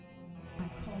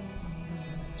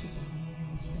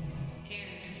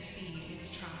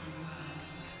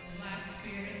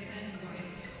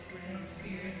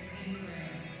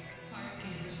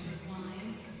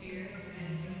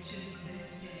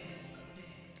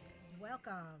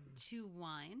Welcome to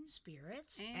Wine,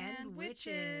 Spirits, and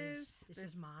Witches. This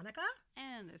is Monica.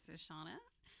 And this is Shauna.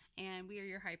 And we are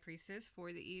your high priestess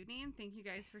for the evening. Thank you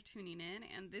guys for tuning in.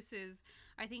 And this is,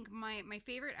 I think, my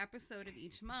favorite episode of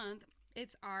each month.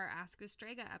 It's our Ask a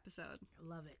Strega episode.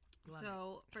 Love it.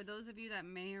 For those of you that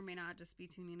may or may not just be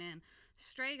tuning in,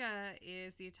 strega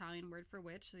is the Italian word for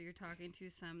witch. So you're talking to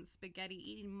some spaghetti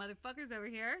eating motherfuckers over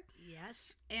here.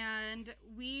 Yes. And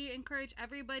we encourage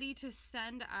everybody to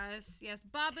send us,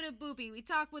 babada boopy. We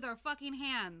talk with our fucking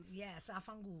hands. Yes,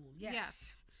 afangul.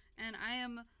 Yes. And I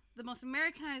am the most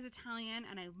Americanized Italian,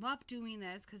 and I love doing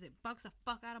this because it bugs the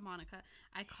fuck out of Monica.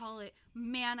 I call it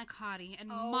manicotti and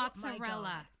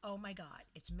mozzarella. Oh my God.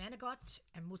 It's manigot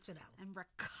and mozzarella. And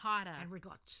ricotta. And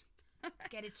ricotta.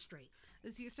 Get it straight.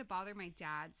 This used to bother my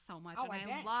dad so much, I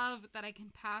bet. Love that I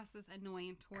can pass this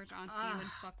annoying torch onto you and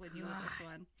fuck with you with this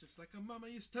one. Just like a mama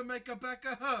used to make a back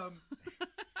of hum.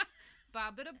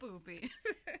 Babida boopy.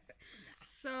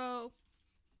 So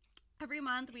every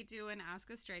month we do an Ask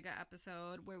a Strega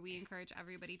episode where we encourage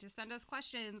everybody to send us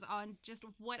questions on just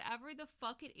whatever the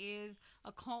fuck it is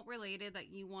occult related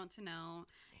that you want to know,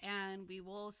 and we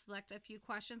will select a few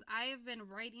questions. I have been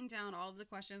writing down all of the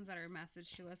questions that are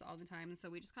messaged to us all the time, so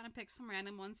we just kind of pick some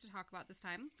random ones to talk about this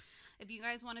time. If you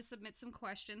guys want to submit some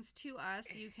questions to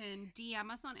us, you can DM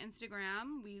us on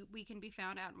Instagram. We can be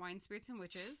found at Wine Spirits and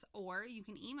Witches, or you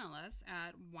can email us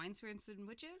at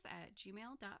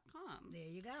winespiritsandwitches@gmail.com. There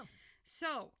you go.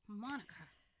 So, Monica,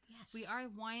 yes, we are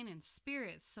Wine and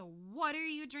Spirits. So, what are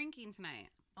you drinking tonight?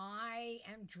 I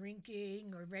am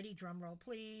drinking, or ready, drum roll,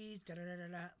 please.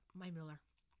 My Miller.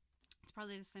 It's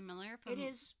probably the same Miller from it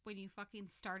is. When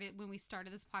we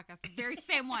started this podcast. The very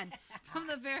same one from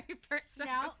the very first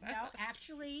episode. No,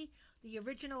 actually, the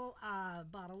original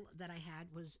bottle that I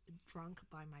had was drunk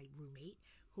by my roommate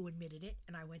who admitted it,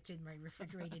 and I went to my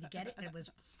refrigerator to get it, and it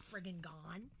was friggin'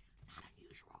 gone.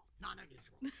 Not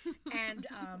unusual. And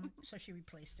so she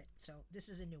replaced it. So this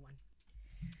is a new one.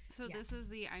 So this is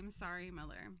the I'm Sorry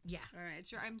Miller. Yeah. All right.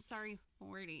 It's your I'm Sorry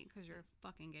 40 because you're a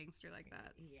fucking gangster like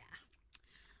that. Yeah.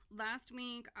 Last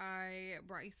week, I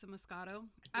brought you some Moscato.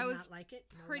 I was not like it.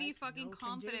 pretty fucking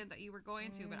confident that you were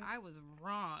going to, but I was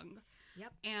wrong.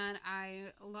 Yep. And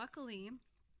luckily,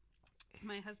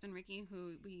 my husband Ricky,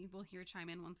 who we will hear chime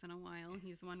in once in a while,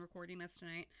 he's the one recording us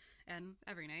tonight and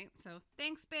every night. So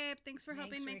thanks, babe. Thanks for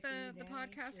helping make the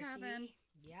podcast happen.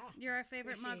 Yeah. You're our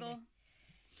favorite muggle.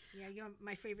 Yeah, you're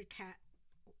my favorite cat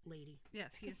lady.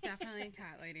 Yes, he's definitely a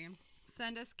cat lady.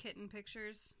 Send us kitten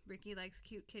pictures. Ricky likes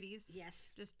cute kitties.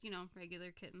 Yes. Just,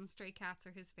 regular kittens. Stray cats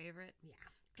are his favorite. Yeah.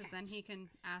 Because then he can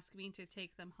ask me to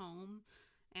take them home.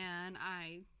 And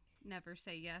I never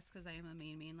say yes because I am a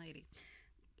mean, mean lady.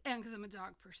 And because I'm a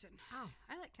dog person. Oh.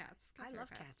 I like cats. I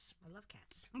love cats.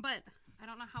 But I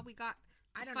don't know how we got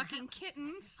to fucking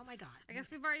kittens. Oh, my God. I guess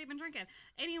we've already been drinking.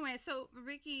 Anyway, so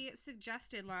Ricky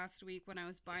suggested last week when I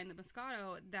was buying the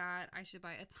Moscato that I should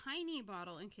buy a tiny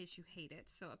bottle in case you hate it.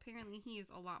 So apparently he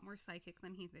is a lot more psychic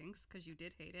than he thinks because you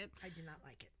did hate it. I did not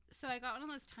like it. So I got one of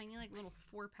those tiny little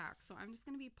 4-packs. So I'm just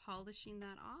going to be polishing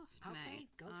that off tonight. Okay,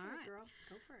 go for it, girl.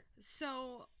 Go for it.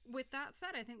 So with that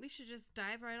said, I think we should just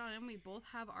dive right on in. We both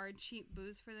have our cheap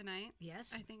booze for the night.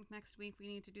 Yes. I think next week we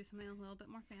need to do something a little bit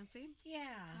more fancy. Yeah,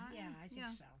 I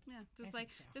think so. Yeah,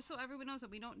 just so everyone knows that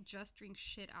we don't just drink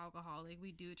shit alcohol. Like,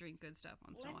 we do drink good stuff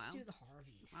once in a while. Let's do the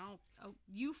Harveys. Oh,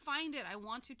 you find it. I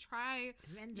want to try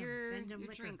your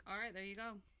liquor. drink. All right, there you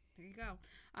go.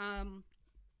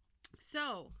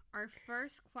 So, our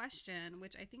first question,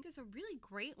 which I think is a really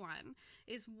great one,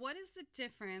 is what is the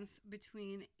difference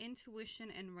between intuition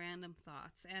and random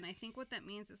thoughts? And I think what that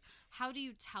means is, how do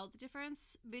you tell the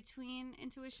difference between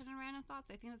intuition and random thoughts?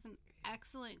 I think that's an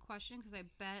excellent question because I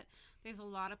bet there's a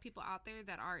lot of people out there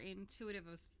that are intuitive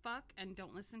as fuck and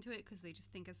don't listen to it because they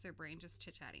just think it's their brain just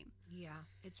chit-chatting. Yeah,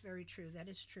 it's very true. That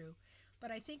is true.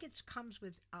 But I think it comes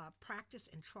with practice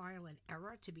and trial and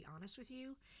error, to be honest with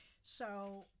you.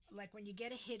 So, like, when you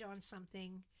get a hit on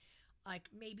something, like,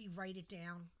 maybe write it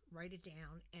down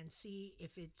and see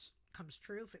if it comes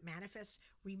true, if it manifests.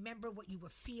 Remember what you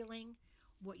were feeling,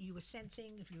 what you were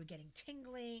sensing, if you were getting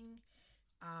tingling.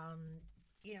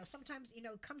 Sometimes,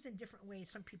 it comes in different ways.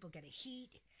 Some people get a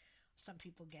heat. Some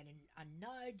people get a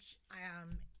nudge.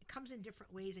 It comes in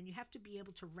different ways, and you have to be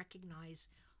able to recognize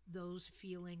those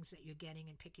feelings that you're getting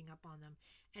and picking up on them.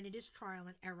 And it is trial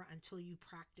and error until you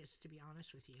practice, to be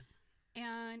honest with you.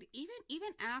 And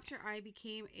even after I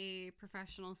became a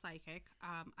professional psychic,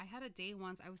 I had a day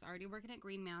once. I was already working at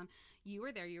Green Man. You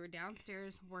were there. You were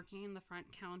downstairs working in the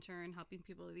front counter and helping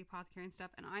people with the apothecary and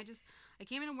stuff. And I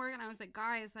came into work and I was like,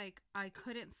 guys, like, I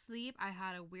couldn't sleep. I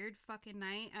had a weird fucking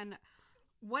night. And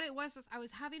what it was I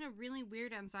was having a really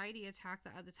weird anxiety attack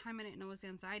that at the time I didn't know was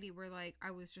anxiety, where like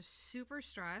I was just super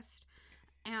stressed.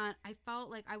 And I felt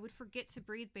like I would forget to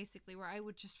breathe, basically, where I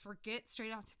would just forget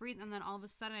straight out to breathe. And then all of a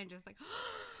sudden I just like,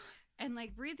 and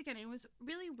like breathe again. It was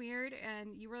really weird.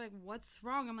 And you were like, what's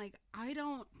wrong? I'm like, I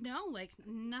don't know, like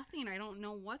nothing. I don't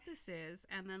know what this is.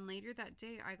 And then later that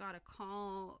day, I got a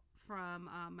call from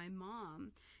my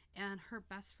mom, and her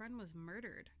best friend was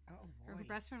murdered. Oh, boy. Her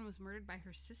best friend was murdered by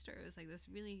her sister. It was like this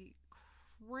really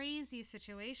crazy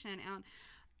situation. And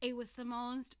it was the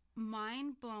most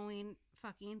mind-blowing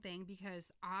fucking thing,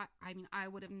 because I mean, I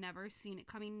would have never seen it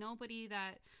coming. Nobody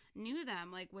that knew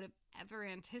them like would have ever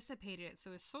anticipated it.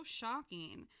 So it was so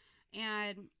shocking.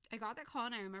 And I got that call,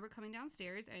 and I remember coming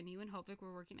downstairs, and you and Hovik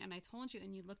were working, and I told you,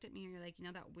 and you looked at me, and you're like, you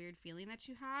know that weird feeling that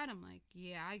you had? I'm like,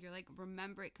 yeah. You're like,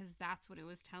 remember it, because that's what it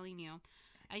was telling you.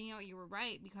 And you know what, you were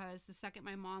right, because the second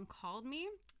my mom called me,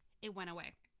 it went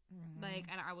away. Mm-hmm. Like,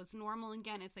 and I was normal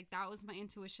again. It's like, that was my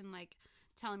intuition, like,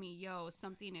 telling me, yo,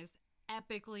 something is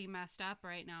epically messed up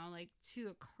right now, like, to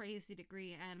a crazy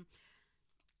degree. And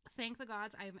thank the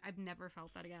gods, I've never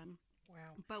felt that again.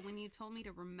 Wow. But when you told me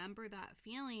to remember that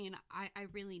feeling, I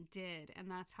really did. And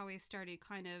that's how I started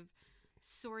kind of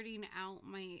sorting out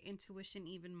my intuition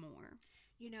even more.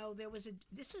 You know,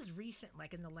 this is recent,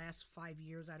 like in the last 5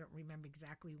 years. I don't remember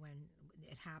exactly when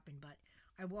it happened, but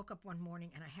I woke up one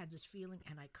morning and I had this feeling,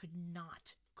 and I could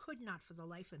not for the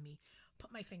life of me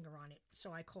put my finger on it.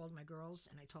 So I called my girls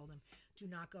and I told them, do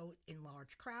not go in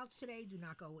large crowds today. Do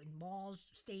not go in malls,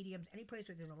 stadiums, any place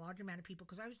where there's a large amount of people,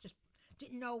 because I was just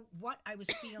didn't know what I was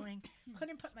feeling.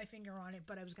 Couldn't put my finger on it,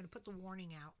 but I was going to put the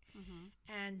warning out.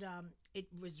 Mm-hmm. And it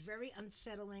was very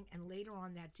unsettling. And later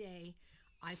on that day,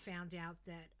 I found out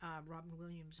that Robin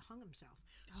Williams hung himself.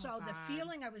 Oh, so God. the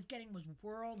feeling I was getting was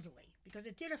worldly, because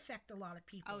it did affect a lot of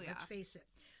people. Oh, yeah. Let's face it.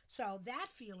 So that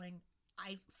feeling,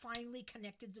 I finally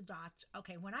connected the dots.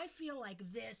 Okay, when I feel like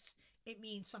this, it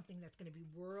means something that's going to be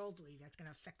worldly, that's going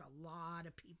to affect a lot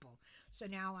of people. So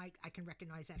now I can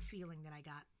recognize that feeling that I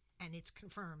got, and it's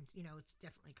confirmed. You know, it's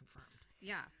definitely confirmed.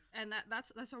 Yeah, and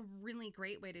that's a really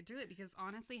great way to do it, because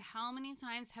honestly, how many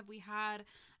times have we had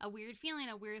a weird feeling,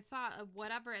 a weird thought, of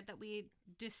whatever that we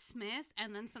dismissed,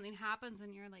 and then something happens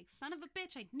and you're like, son of a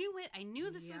bitch, I knew it. I knew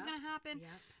this was going to happen. Yep.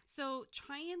 So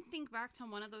try and think back to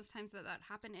one of those times that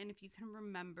happened, and if you can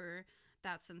remember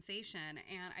that sensation.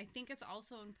 And I think it's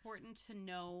also important to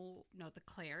know the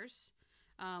clairs.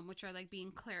 Which are like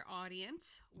being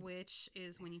clairaudient, which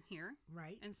is when you hear.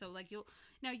 Right. And so like you're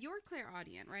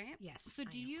clairaudient, right? Yes. So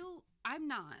I'm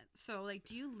not. So like,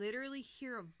 do you literally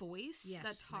hear a voice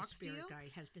that talks to you? Yes, my spirit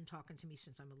guide has been talking to me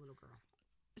since I'm a little girl.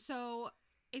 So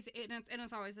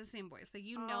it's always the same voice. Like,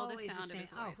 you know the sound of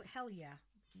his voice. Oh, hell yeah,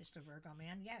 Mr. Virgo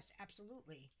man. Yes,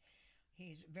 absolutely.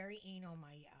 He's very anal,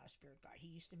 my spirit guide. He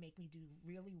used to make me do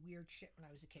really weird shit when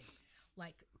I was a kid.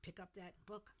 Like, pick up that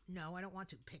book. No, I don't want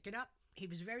to. Pick it up. He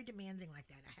was very demanding like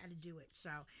that. I had to do it. So,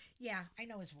 yeah, I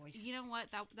know his voice. You know what?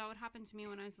 That would happen to me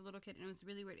when I was a little kid, and it was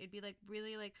really weird. It'd be like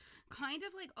really like kind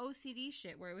of like OCD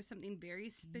shit, where it was something very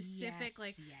specific.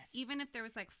 Yes, yes. Even if there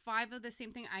was like 5 of the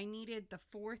same thing, I needed the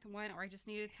 4th one, or I just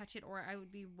needed to touch it, or I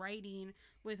would be writing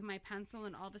with my pencil,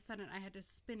 and all of a sudden I had to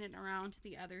spin it around to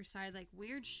the other side, like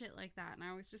weird shit like that. And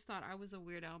I always just thought I was a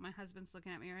weirdo. My husband's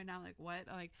looking at me right now like, what?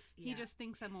 Like, he just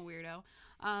thinks I'm a weirdo.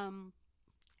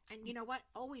 And you know what?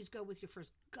 Always go with your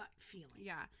first gut feeling.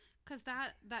 Yeah, because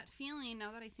that feeling,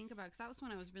 now that I think about it, because that was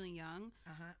when I was really young,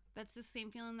 that's the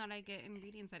same feeling that I get in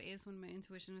readings. That is when my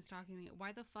intuition is talking to me.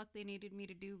 Why the fuck they needed me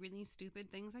to do really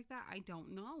stupid things like that, I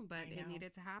don't know, but it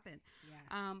needed to happen.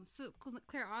 Yeah. So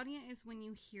clairaudient is when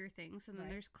you hear things, and then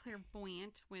there's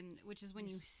clairvoyant, which is when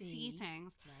you see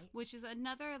things, which is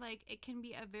another, like, it can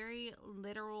be a very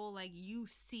literal, like, you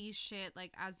see shit,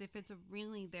 like, as if it's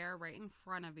really there right in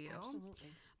front of you. Absolutely.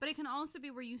 But it can also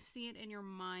be where you see it in your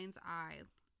mind's eye.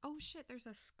 Oh shit, there's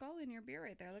a skull in your beer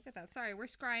right there. Look at that. Sorry, we're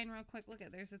scrying real quick. Look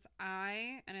at, there's its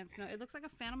eye, and it looks like a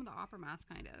Phantom of the Opera mask,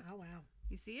 kind of. Oh, wow.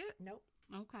 You see it? Nope.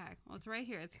 Okay. Well, it's right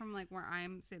here. It's from like where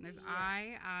I'm sitting. There's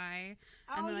eye,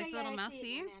 and then like little mouse.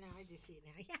 See? No, I do see it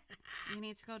now. Yeah. You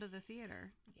need to go to the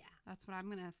theater. Yeah. That's what I'm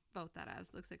gonna vote that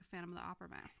as. Looks like a Phantom of the Opera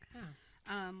mask.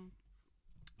 Huh.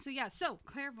 So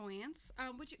clairvoyance.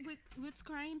 Would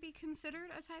scrying be considered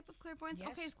a type of clairvoyance?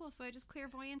 Yes. Okay, cool. So I just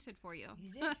clairvoyanted for you.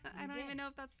 You did. I don't even know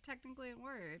if that's technically a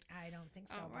word. I don't think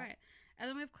so. Oh, right. And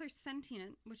then we have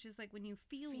clairsentient, which is like when you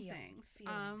feel things.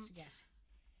 Feelings, yes.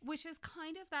 Which is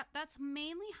kind of that's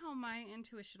mainly how my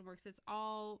intuition works. It's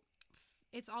all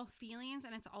it's all feelings,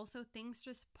 and it's also things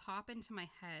just pop into my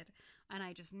head and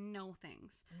I just know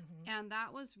things. And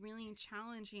that was really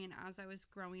challenging as I was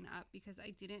growing up, because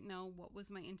I didn't know what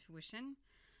was my intuition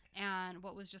and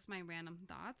what was just my random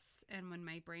thoughts, and when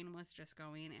my brain was just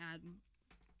going. And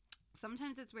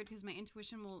sometimes it's weird because my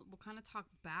intuition will kind of talk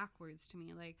backwards to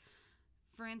me. Like,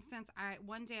 for instance,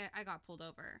 one day I got pulled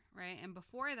over, right? And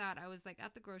before that, I was like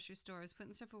at the grocery store, I was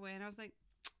putting stuff away, and I was like,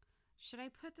 should I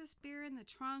put this beer in the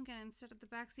trunk and instead of the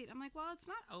back seat? I'm like, well, it's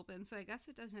not open, so I guess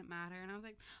it doesn't matter. And I was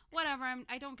like, whatever,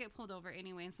 I don't get pulled over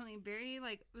anyway. And something very,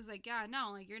 like, was like, yeah, no,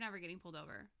 like, you're never getting pulled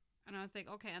over. And I was like,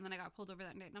 okay. And then I got pulled over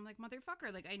that night, and I'm like,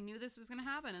 motherfucker, like, I knew this was going to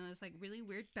happen in this, like, really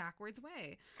weird backwards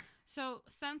way. So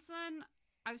since then,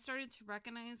 I've started to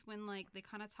recognize when, like, they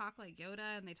kind of talk like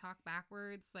Yoda and they talk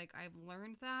backwards. Like, I've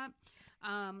learned that.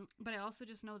 But I also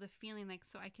just know the feeling, like,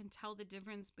 so I can tell the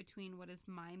difference between what is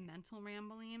my mental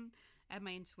rambling and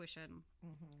my intuition.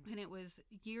 And it was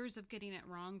years of getting it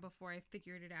wrong before I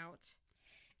figured it out.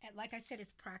 And like I said,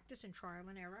 it's practice and trial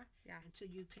and error. Yeah. Until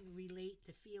you can relate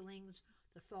the feelings,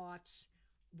 the thoughts,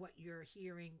 what you're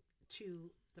hearing to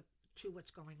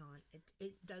what's going on.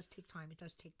 It does take time. It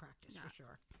does take practice, for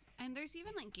sure. And there's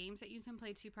even, like, games that you can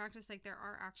play to practice. Like, there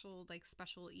are actual, like,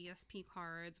 special ESP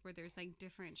cards where there's, like,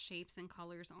 different shapes and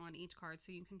colors on each card,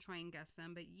 so you can try and guess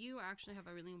them. But you actually have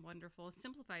a really wonderful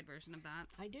simplified version of that.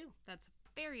 I do. That's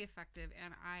very effective,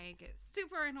 and I get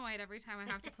super annoyed every time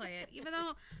I have to play it. Even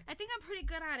though I think I'm pretty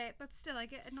good at it, but still, I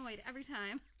get annoyed every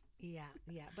time. Yeah,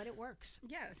 but it works.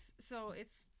 Yes, so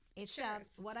it's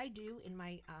what I do in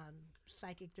my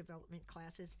psychic development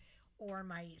classes or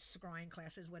my scrying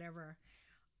classes, whatever.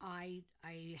 I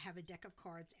have a deck of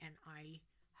cards, and I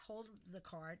hold the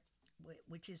card,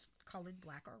 which is colored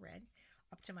black or red,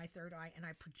 up to my third eye, and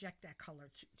I project that color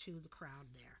to the crowd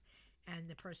there. And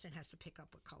the person has to pick up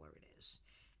what color it is.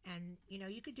 And,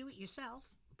 you could do it yourself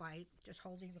by just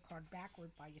holding the card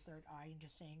backward by your third eye and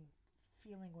just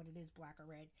feeling what it is, black or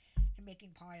red, and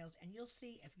making piles. And you'll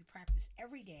see, if you practice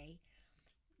every day,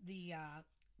 the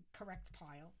correct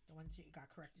pile, the ones that you got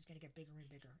correct, is going to get bigger and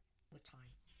bigger with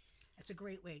time. It's a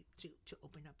great way to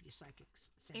open up your psychic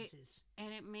senses.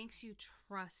 And it makes you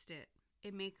trust it.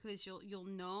 It makes, because you'll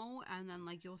know, and then,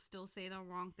 like, you'll still say the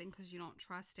wrong thing because you don't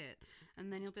trust it,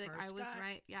 and then you'll be like, I was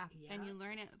right. Yeah, and you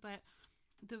learn it. But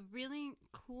the really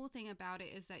cool thing about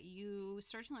it is that you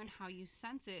start to learn how you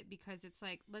sense it, because it's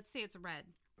like, let's say it's red.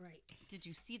 Right. Did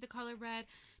you see the color red?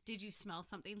 Did you smell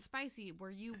something spicy? Were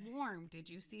you warm? Did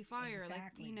you see fire?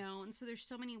 Exactly. Like, and so there's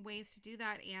so many ways to do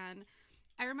that. And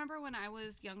I remember when I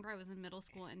was younger, I was in middle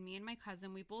school, and me and my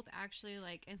cousin, we both actually,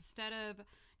 like, instead of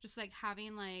just, like,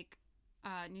 having, like,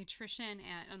 nutrition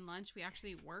and lunch, we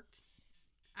actually worked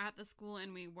at the school,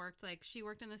 and we worked, like, she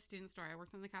worked in the student store, I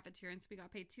worked in the cafeteria, and so we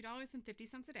got paid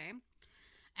 $2.50 a day,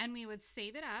 and we would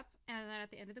save it up, and then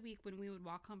at the end of the week, when we would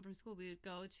walk home from school, we would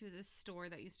go to this store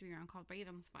that used to be around called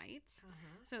Raven's Fight.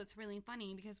 So it's really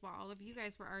funny, because while all of you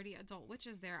guys were already adult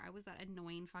witches there, I was that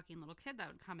annoying fucking little kid that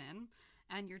would come in,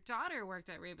 and your daughter worked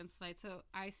at Raven's Fight, so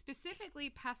I specifically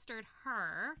pestered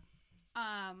her.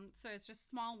 So it's just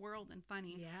small world and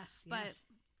funny. Yes. But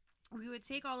we would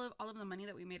take all of the money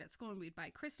that we made at school, and we'd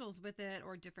buy crystals with it,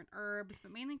 or different herbs,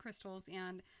 but mainly crystals.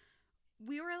 And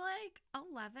we were like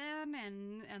 11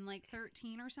 and like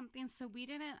 13 or something, so we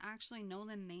didn't actually know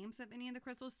the names of any of the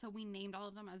crystals, so we named all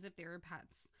of them as if they were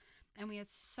pets. And we had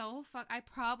I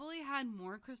probably had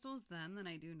more crystals then than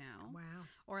I do now. Wow.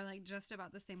 Or like just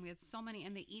about the same. We had so many,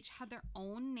 and they each had their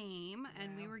own name,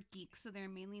 and we were geeks, so they're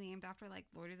mainly named after, like,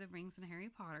 Lord of the Rings and Harry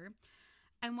Potter.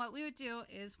 And what we would do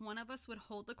is one of us would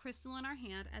hold the crystal in our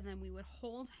hand, and then we would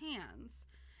hold hands,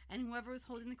 and whoever was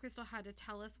holding the crystal had to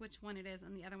tell us which one it is,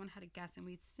 and the other one had to guess. And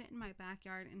we'd sit in my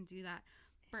backyard and do that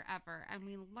forever. And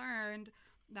we learned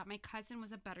that my cousin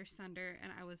was a better sender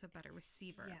and I was a better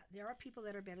receiver. Yeah, there are people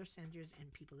that are better senders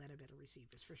and people that are better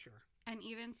receivers, for sure. And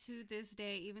even to this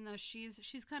day, even though she's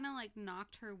kind of like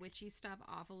knocked her witchy stuff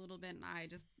off a little bit, and I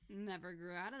just never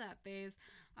grew out of that phase,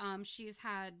 she's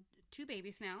had 2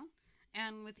 babies now.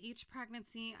 And with each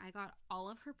pregnancy, I got all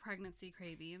of her pregnancy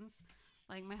cravings.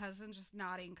 Like, my husband's just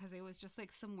nodding, because it was just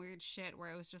like some weird shit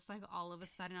where it was just like all of a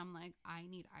sudden I'm like, I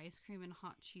need ice cream and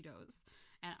hot Cheetos.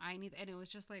 And it was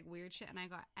just like weird shit. And I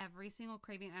got every single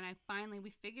craving. And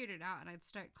we figured it out, and I'd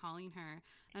start calling her.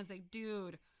 And I was like,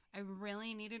 dude, I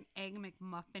really need an egg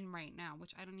McMuffin right now,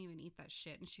 which I don't even eat that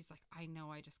shit. And she's like, I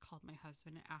know, I just called my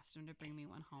husband and asked him to bring me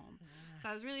one home. So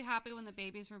I was really happy when the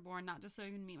babies were born, not just so I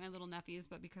could meet my little nephews,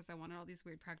 but because I wanted all these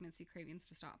weird pregnancy cravings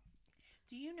to stop.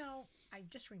 Do you know, I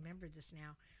just remembered this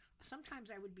now.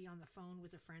 Sometimes I would be on the phone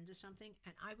with a friend or something,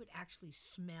 and I would actually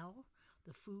smell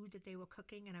the food that they were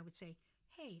cooking, and I would say,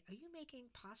 hey, are you making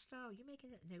pasta? Are you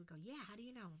making it? And they would go, yeah, how do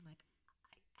you know? I'm like,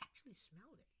 I actually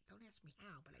smelled it. Don't ask me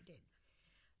how, but I did.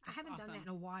 I haven't done that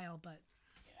in a while, but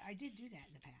I did do that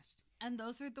in the past. And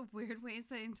those are the weird ways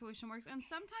that intuition works. And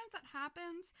sometimes that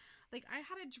happens. Like, I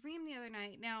had a dream the other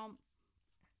night. Now,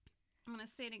 I'm going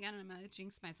to say it again, and I'm going to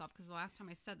jinx myself, because the last time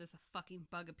I said this, a fucking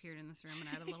bug appeared in this room, and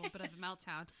I had a little bit of a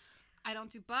meltdown. I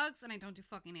don't do bugs, and I don't do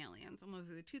fucking aliens. And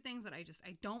those are the two things that I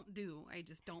don't do. I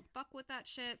just don't fuck with that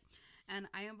shit. And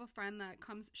I have a friend that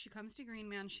comes to Green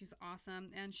Man. She's awesome.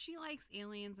 And she likes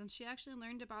aliens, and she actually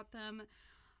learned about them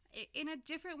in a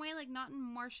different way, like not in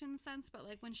Martian sense, but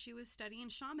like when she was studying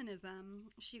shamanism,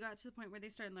 she got to the point where they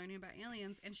started learning about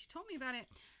aliens, and she told me about it,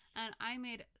 and I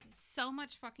made so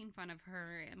much fucking fun of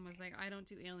her and was like, I don't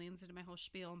do aliens, and did my whole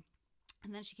spiel.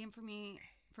 And then she came for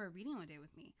a reading one day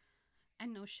with me,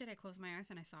 and no shit, I closed my eyes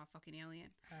and I saw a fucking alien.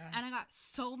 And I got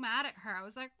so mad at her. I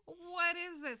was like, what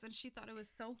is this? And she thought it was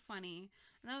so funny.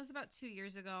 And that was about 2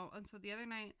 years ago. And so the other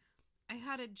night, I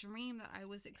had a dream that I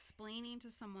was explaining to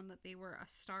someone that they were a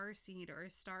star seed or a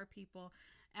star people.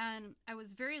 And I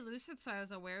was very lucid, so I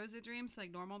was aware it was a dream. So,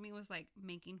 like, normal me was, like,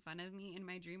 making fun of me in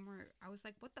my dream, where I was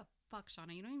like, what the fuck,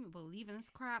 Shauna? You don't even believe in this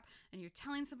crap. And you're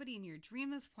telling somebody in your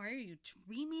dream this. Why are you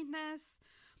dreaming this?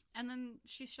 And then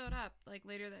she showed up, like,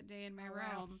 later that day in my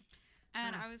room.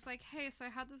 And I was like, hey, so I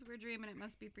had this weird dream, and it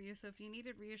must be for you. So if you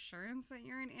needed reassurance that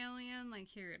you're an alien, like,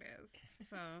 here it is.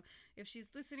 So if she's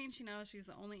listening, she knows she's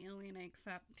the only alien I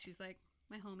accept. She's like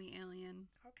my homie alien.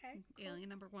 Okay. Cool. Alien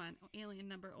number one. Alien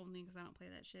number only, because I don't play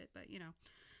that shit. But, you know.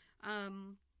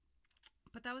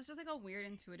 But that was just like a weird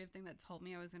intuitive thing that told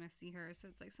me I was going to see her. So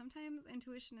it's like sometimes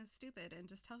intuition is stupid and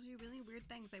just tells you really weird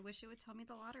things. I wish it would tell me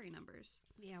the lottery numbers.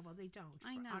 Yeah, well, they don't.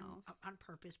 I know. On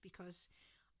purpose, because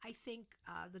I think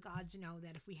the gods know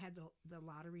that if we had the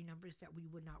lottery numbers, that we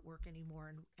would not work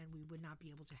anymore, and we would not be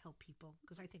able to help people,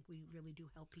 because I think we really do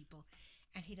help people,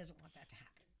 and he doesn't want that to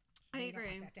happen. I agree.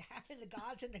 Don't want that to happen. The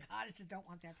gods and the goddesses don't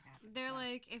want that to happen. They're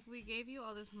like, if we gave you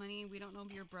all this money, we don't know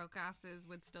if your broke asses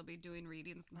would still be doing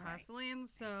readings and hustling.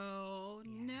 So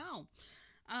no,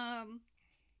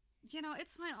 you know,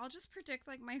 it's fine. I'll just predict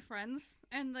like my friends,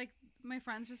 and like my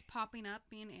friends just popping up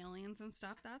being aliens and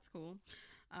stuff. That's cool.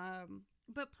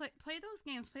 But play those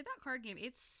games. Play that card game.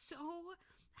 It's so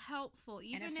helpful,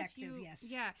 even if you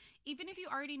even if you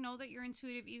already know that you're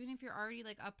intuitive, even if you're already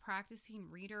like a practicing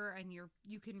reader and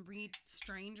you can read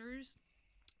strangers,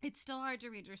 it's still hard to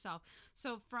read yourself.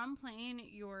 So from playing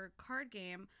your card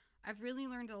game, I've really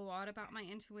learned a lot about my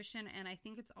intuition, and I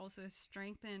think it's also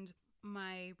strengthened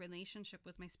my relationship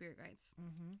with my spirit guides.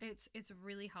 It's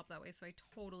really helped that way, so I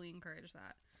totally encourage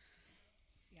that.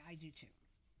 Yeah, I do too.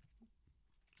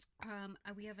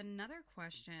 We have another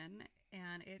question,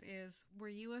 and it is, were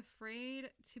you afraid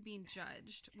to be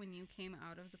judged when you came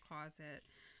out of the closet?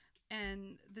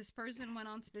 And this person went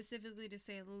on specifically to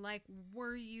say, like,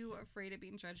 were you afraid of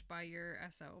being judged by your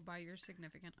SO, by your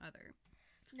significant other?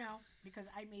 No, because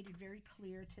I made it very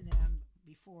clear to them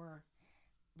before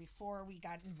we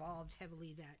got involved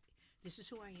heavily that this is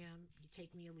who I am. You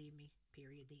take me or leave me,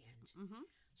 period, the end.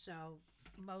 So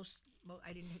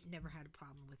I never had a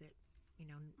problem with it. You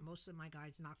know, most of my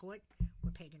guys, knock wood, were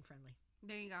pagan friendly.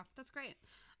 There you go. That's great.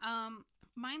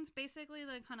 Mine's basically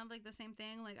like kind of like the same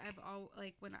thing. Like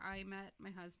when I met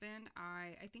my husband,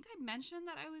 I think I mentioned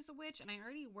that I was a witch, and I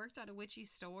already worked at a witchy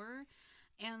store,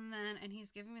 and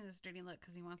he's giving me this dirty look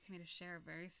because he wants me to share a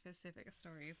very specific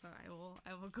story. So I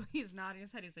will go. He's nodding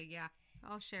his head. He's like, yeah,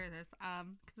 I'll share this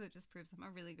because it just proves I'm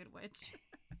a really good witch.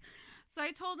 So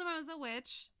I told him I was a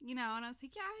witch, you know, and I was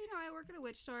like, yeah, you know, I work at a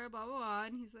witch store, blah, blah, blah.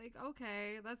 And he's like,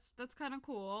 okay, that's kind of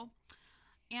cool.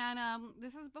 And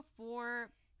this is before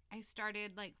I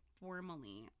started, like,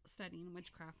 formally studying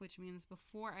witchcraft, which means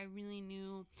before I really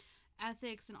knew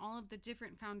ethics and all of the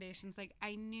different foundations. Like,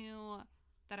 I knew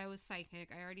that I was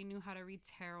psychic. I already knew how to read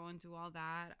tarot and do all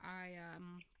that.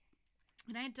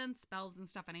 And I had done spells and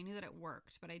stuff, and I knew that it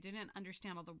worked, but I didn't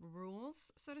understand all the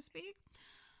rules, so to speak.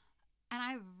 And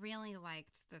I really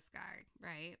liked this guy,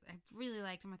 right? I really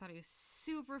liked him. I thought he was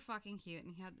super fucking cute,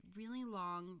 and he had really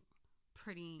long,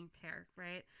 pretty hair,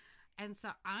 right? And so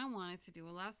I wanted to do a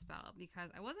love spell because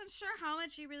I wasn't sure how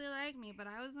much he really liked me, but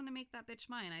I was going to make that bitch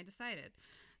mine. I decided.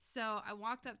 So I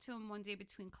walked up to him one day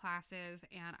between classes,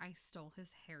 and I stole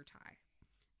his hair tie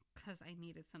because I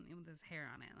needed something with his hair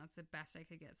on it. That's the best I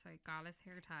could get. So I got his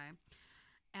hair tie.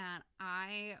 And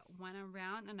I went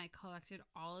around and I collected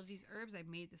all of these herbs. I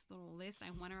made this little list.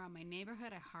 I went around my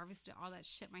neighborhood. I harvested all that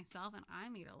shit myself, and I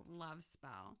made a love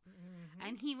spell.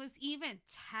 And he was even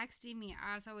texting me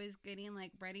as I was getting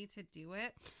like ready to do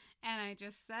it. And I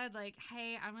just said, like,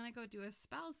 hey, I'm going to go do a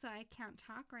spell, so I can't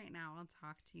talk right now. I'll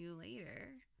talk to you later.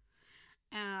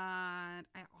 And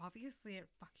obviously it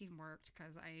fucking worked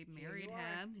because I married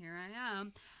him. Here I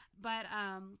am. But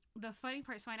the funny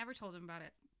part, so I never told him about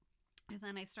it. And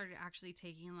then I started actually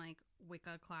taking like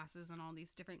Wicca classes and all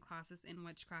these different classes in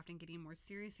witchcraft and getting more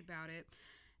serious about it.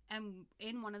 And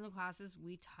in one of the classes,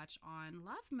 we touch on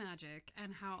love magic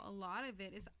and how a lot of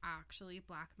it is actually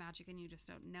black magic and you just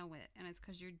don't know it. And it's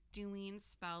because you're doing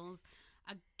spells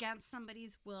against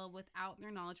somebody's will without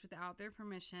their knowledge, without their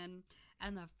permission.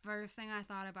 And the first thing I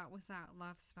thought about was that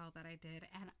love spell that I did.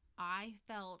 And I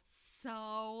felt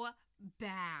so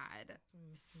bad.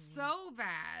 So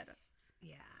bad.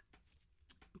 Yeah.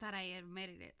 That I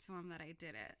admitted it to him that I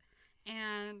did it.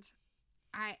 And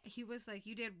he was like,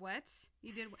 you did what?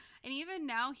 You did what? And even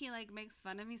now he like makes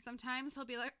fun of me sometimes. He'll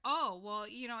be like, oh, well,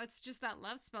 you know, it's just that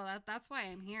love spell. That's why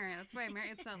I'm here. That's why I'm here.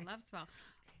 It's that love spell.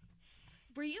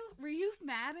 Were you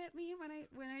mad at me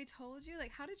when I told you?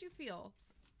 Like, how did you feel?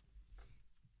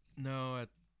 No,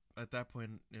 at that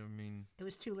point, I mean, it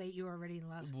was too late. You were already in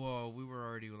love. Well, we were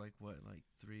already like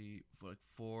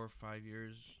 4 or 5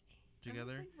 years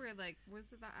together. I think we're like,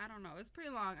 was it that? I don't know. It was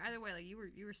pretty long. Either way, like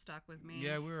you were stuck with me.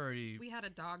 Yeah, we had a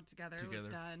dog together. It was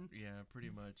done. Yeah, pretty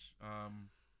much.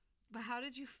 But how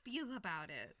did you feel about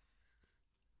it?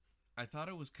 I thought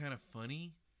it was kind of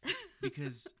funny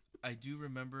because I do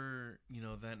remember, you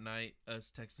know, that night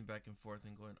us texting back and forth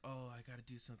and going, "Oh, I got to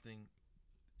do something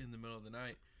in the middle of the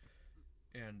night."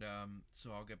 And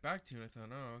so I'll get back to you. And I thought,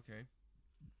 "Oh, okay.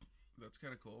 That's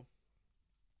kind of cool."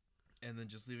 And then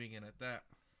just leaving it at that.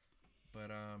 But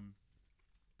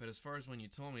as far as when you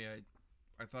told me,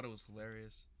 I thought it was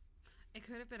hilarious. It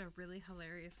could have been a really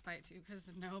hilarious fight too, because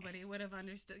nobody would have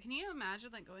understood. Can you imagine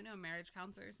like going to a marriage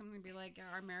counselor or something and be like,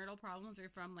 our marital problems are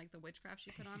from like the witchcraft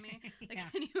she put on me? Like, yeah.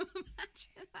 Can you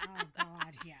imagine that? Oh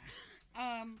God,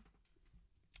 yeah.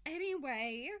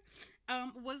 Anyway,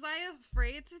 was I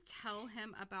afraid to tell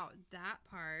him about that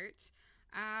part?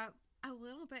 A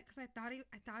little bit, because I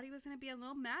thought he was gonna be a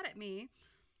little mad at me.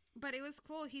 But it was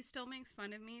cool. He still makes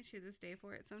fun of me to this day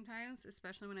for it sometimes,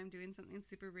 especially when I'm doing something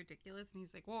super ridiculous. And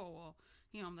he's like, whoa,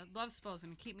 you know, the love spell's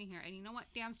going to keep me here. And you know what?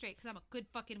 Damn straight, because I'm a good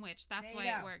fucking witch. That's why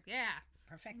it worked. Yeah.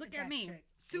 Perfect. Look at me. Shit.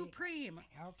 Supreme.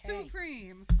 Okay.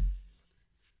 Supreme.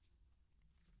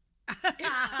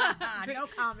 No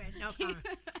comment. No comment.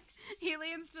 He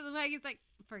leans to the mic. He's like,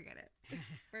 forget it.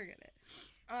 Forget it.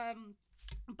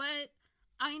 But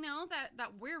I know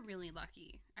that we're really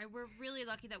lucky. We're really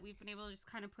lucky that we've been able to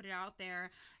just kind of put it out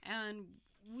there, and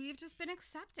we've just been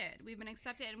accepted. We've been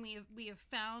accepted, and we have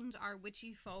found our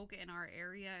witchy folk in our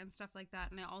area and stuff like that.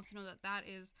 And I also know that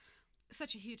is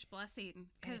such a huge blessing,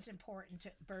 because it's important.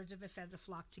 Birds of a feather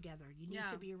flock together. You need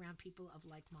to be around people of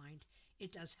like mind.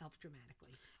 It does help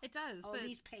dramatically. It does, but at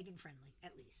least pagan friendly,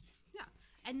 at least. Yeah,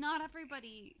 and not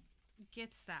everybody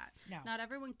gets that. No. Not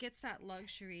everyone gets that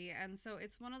luxury, and so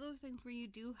it's one of those things where you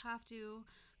do have to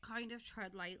kind of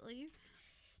tread lightly.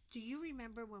 Do you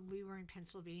remember when we were in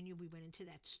Pennsylvania, we went into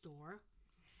that store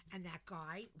and that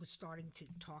guy was starting to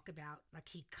talk about, like,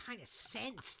 he kind of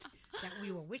sensed that we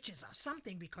were witches or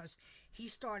something, because he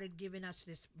started giving us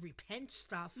this repent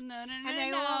stuff. No. And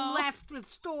they all left the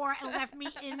store and left me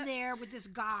in there with this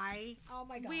guy. Oh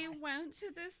my God. We went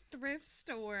to this thrift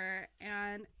store,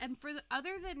 and for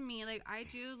other than me, like, I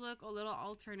do look a little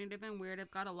alternative and weird.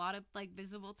 I've got a lot of like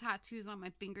visible tattoos on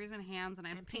my fingers and hands, and I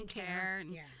have pink hair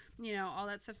and you know, all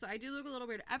that stuff. So I do look a little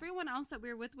weird. Everyone else that we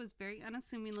were with was very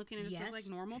unassuming looking and just looked like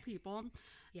normal people.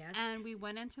 Yes. And we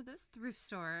went into this thrift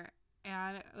store,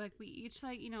 and like we each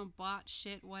like, you know, bought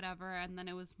shit, whatever, and then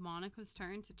it was Monica's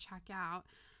turn to check out,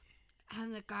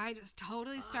 and the guy just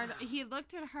totally started. He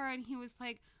looked at her and he was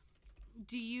like,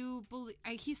 "Do you believe?"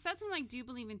 He said something like, "Do you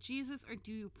believe in Jesus or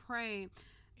do you pray?"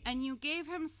 And you gave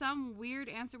him some weird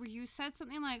answer where you said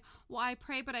something like, "Well, I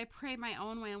pray, but I pray my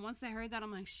own way." And once I heard that,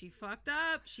 I'm like, she fucked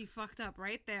up. She fucked up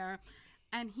right there.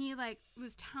 And he like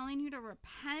was telling you to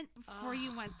repent before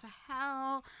you went to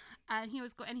hell. And he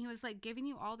was like giving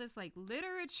you all this like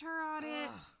literature on it.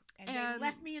 And they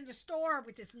left me in the store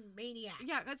with this maniac.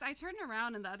 Yeah, because I turned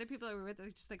around and the other people that were with us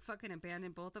just like fucking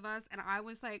abandoned both of us. And I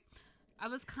was like, I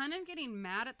was kind of getting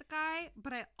mad at the guy,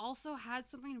 but I also had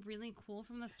something really cool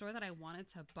from the store that I wanted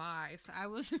to buy. So I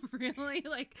was really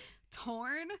like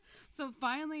torn. So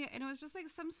finally, and it was just like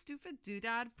some stupid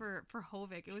doodad for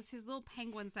Hovik. It was his little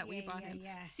penguins that we bought him.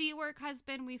 Yeah. Sea work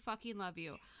husband, we fucking love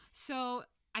you. So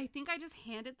I think I just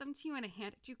handed them to you, and I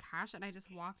handed you cash, and I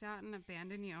just walked out and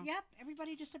abandoned you. Yep,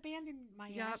 everybody just abandoned my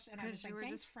ass, and I was like,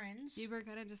 thanks, friends. You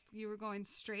were going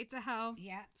straight to hell.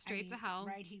 Yeah, straight to hell.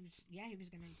 Right? He was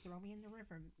going to throw me in the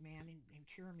river, man, and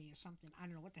cure me or something. I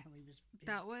don't know what the hell he was.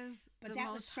 That was, but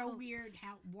that was so weird.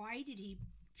 Why did he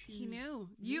choose? He knew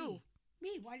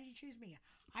me. Why did he choose me?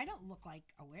 I don't look like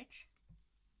a witch.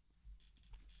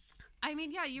 I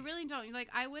mean, yeah, you really don't. Like,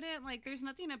 I wouldn't, like, there's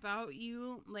nothing about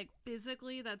you, like,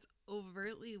 physically that's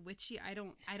overtly witchy. I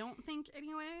don't think,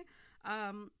 anyway.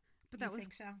 But that was...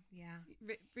 think so? Yeah.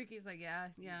 Ricky's like, yeah.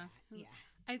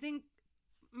 I think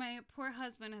my poor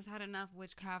husband has had enough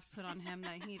witchcraft put on him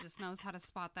that he just knows how to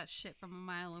spot that shit from a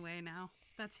mile away now.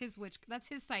 That's his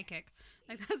psychic.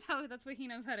 Like, that's what he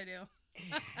knows how to do.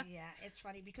 Yeah, it's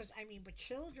funny because, I mean, but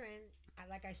children,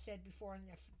 like I said before in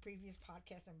the previous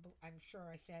podcast, I'm sure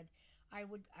I said, I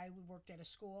would worked at a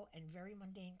school in very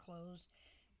mundane clothes,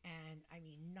 and I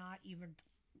mean not even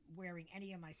wearing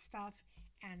any of my stuff,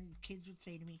 and kids would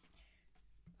say to me,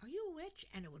 "Are you a witch?"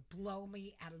 And it would blow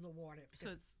me out of the water. So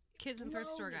it's kids and thrift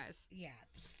store guys. Yeah,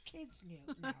 kids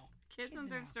knew. No. Kids and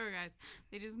thrift store guys.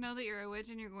 They just know that you're a witch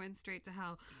and you're going straight to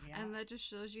hell. Yeah. And that just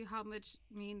shows you how much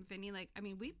me and Vinny, like, I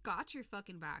mean, we've got your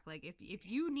fucking back. Like, if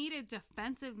you needed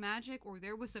defensive magic or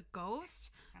there was a ghost,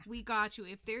 we got you.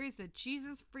 If there is a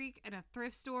Jesus freak at a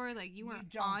thrift store, like, you are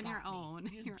on your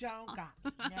own. You don't got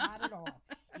me. Not at all.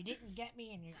 You didn't get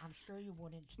me, and I'm sure you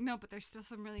wouldn't. No, but there's still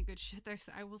some really good shit there.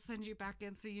 So I will send you back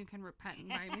in so you can repent and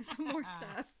buy me some more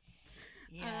stuff.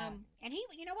 Yeah. And he,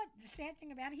 you know what? The sad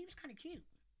thing about it, he was kind of cute.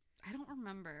 I don't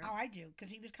remember. Oh, I do,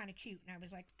 because he was kind of cute, and I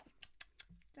was like,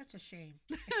 that's a shame.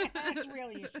 That's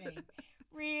really a shame.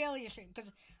 Really a shame.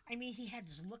 Because, I mean, he had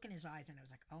this look in his eyes, and I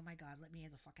was like, oh my God, let me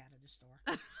get the fuck out of this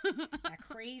store. That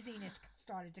craziness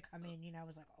started to come in, you know. I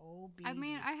was like, oh, baby. I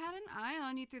mean, I had an eye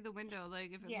on you through the window.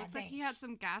 Like, if it looked like he had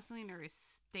some gasoline or a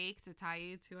stake to tie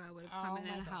you to, I would have come in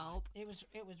and helped. It was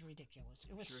ridiculous.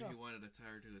 It was he wanted to tie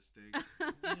her to a stake.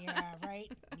 Yeah,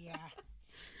 right? Yeah.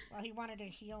 Well, he wanted to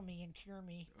heal me and cure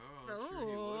me. Oh, sure he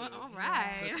would've. All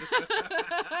right.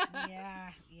 Yeah.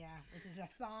 This is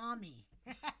a thami.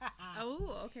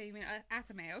 Oh, okay. You mean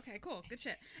athame. Okay, cool. Good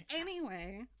shit.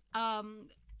 Anyway,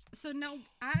 so no,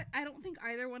 I don't think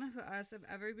either one of us have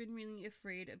ever been really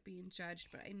afraid of being judged,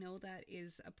 but I know that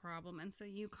is a problem. And so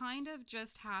you kind of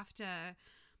just have to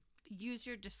use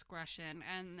your discretion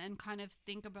and kind of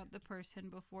think about the person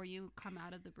before you come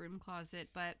out of the broom closet.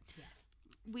 But yes.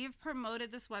 We've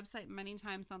promoted this website many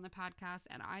times on the podcast,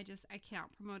 and I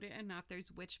can't promote it enough. There's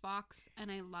Witchbox,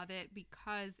 and I love it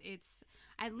because it's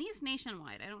at least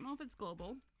nationwide. I don't know if it's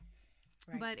global,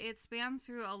 right, but it spans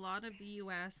through a lot of the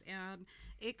U.S., and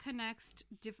it connects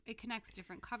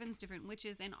different covens, different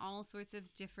witches in all sorts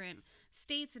of different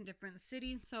states and different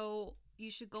cities. So you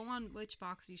should go on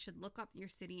Witchbox, you should look up your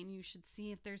city, and you should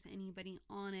see if there's anybody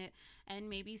on it, and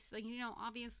maybe, like, you know,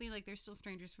 obviously, like, there's still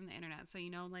strangers from the internet, so, you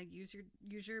know, like, use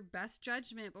your best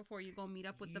judgment before you go meet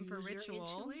up with them for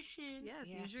ritual. Intuition. Yes,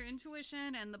 yeah. Use your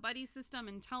intuition and the buddy system,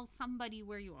 and tell somebody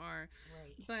where you are.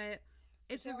 Right. But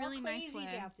it's a really nice way.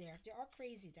 There are crazies out there. There are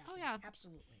crazies out there. Oh yeah,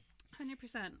 absolutely.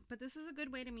 100%. But this is a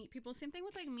good way to meet people. Same thing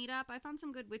with, like, Meetup. I found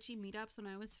some good witchy meetups when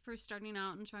I was first starting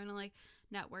out and trying to, like,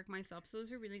 network myself. So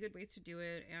those are really good ways to do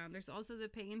it. And there's also the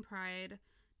Pagan Pride,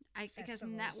 I guess,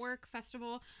 network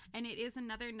festival. And it is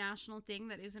another national thing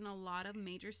that is in a lot of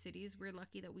major cities. We're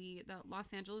lucky that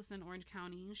Los Angeles and Orange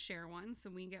County share one. So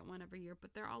we get one every year.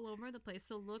 But they're all over the place.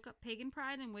 So look up Pagan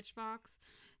Pride and Witchbox.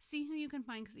 See who you can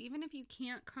find. Because even if you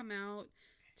can't come out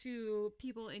to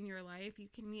people in your life, you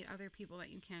can meet other people that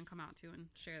you can come out to and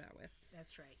share that with.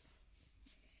 That's right.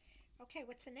 Okay,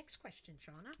 what's the next question,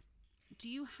 Shauna? Do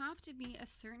you have to be a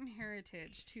certain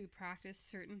heritage to practice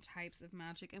certain types of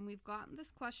magic? And we've gotten this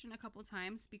question a couple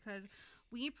times because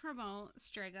we promote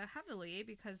Strega heavily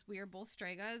because we are both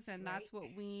Stregas, and that's what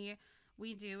we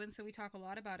do. And so we talk a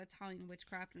lot about Italian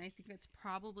witchcraft, and I think it's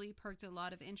probably perked a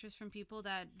lot of interest from people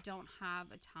that don't have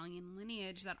Italian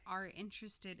lineage that are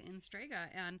interested in Strega.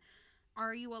 And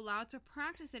are you allowed to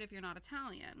practice it if you're not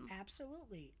Italian?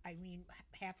 Absolutely. I mean,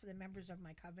 half of the members of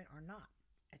my coven are not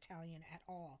Italian at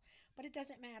all, but it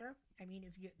doesn't matter. I mean,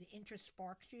 if the interest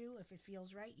sparks you, if it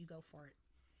feels right, you go for it.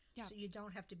 Yeah. So you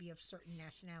don't have to be of certain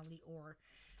nationality or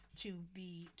to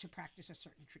practice a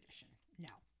certain tradition.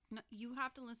 No, you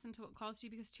have to listen to what calls to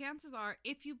you, because chances are,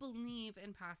 if you believe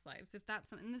in past lives, if that's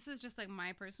something, and this is just like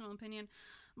my personal opinion,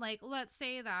 like, let's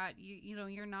say that you know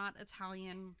you're not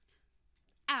Italian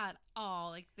at all,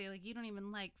 like you don't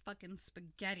even like fucking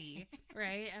spaghetti,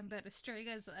 right? And but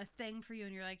Strega is a thing for you,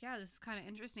 and you're like, yeah, this is kind of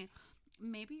interesting.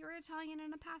 maybe you're Italian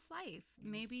in a past life.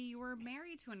 Maybe you were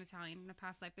married to an Italian in a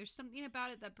past life. There's something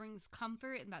about it that brings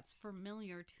comfort and that's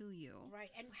familiar to you. Right.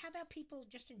 And how about people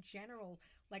just in general,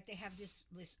 like they have this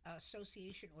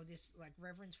association or this like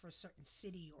reverence for a certain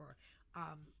city or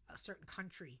a certain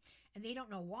country, and they don't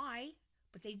know why,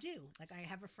 but they do. Like I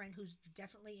have a friend who's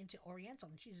definitely into Oriental,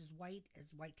 and she's as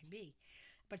white can be,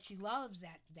 but she loves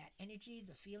that energy,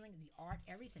 the feeling, the art,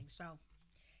 everything. So,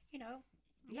 you know,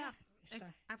 Yeah, So,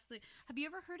 absolutely. Have you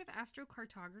ever heard of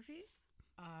astrocartography?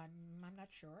 I'm not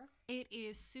sure. It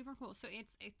is super cool. So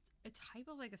it's a type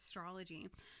of like astrology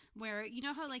where you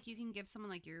know how like you can give someone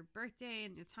like your birthday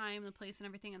and the time, the place and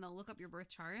everything, and they'll look up your birth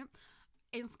chart.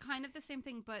 It's kind of the same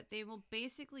thing, but they will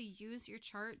basically use your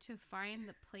chart to find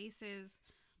the places,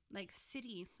 like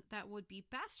cities that would be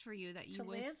best for you that you To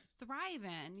would live? thrive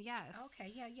in. Yes.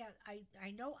 Okay, yeah.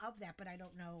 I know of that, but I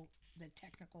don't know the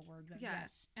technical word. But Yeah.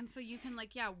 yes. And so you can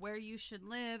like, where you should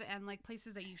live and like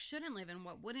places that you shouldn't live and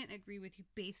what wouldn't agree with you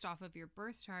based off of your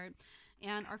birth chart.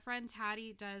 And our friend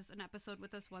Taddy does an episode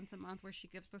with us once a month where she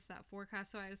gives us that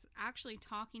forecast. So I was actually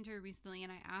talking to her recently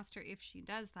and I asked her if she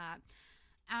does that.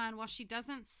 And while she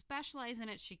doesn't specialize in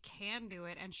it, she can do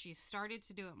it. And she started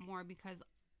to do it more because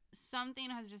something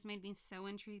has just made me so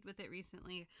intrigued with it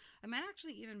recently. I might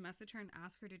actually even message her and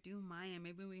ask her to do mine, and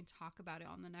maybe we can talk about it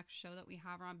on the next show that we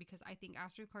have her on, because I think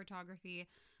astrocartography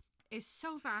is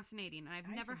so fascinating, and I've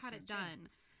never think had so, it too. done.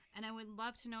 And I would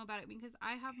love to know about it because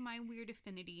I have my weird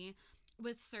affinity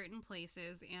with certain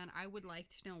places, and I would like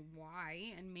to know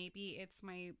why. And maybe it's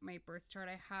my birth chart.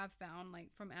 I have found like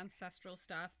from ancestral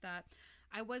stuff that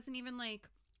I wasn't even like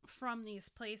from these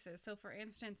places. So for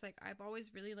instance, like I've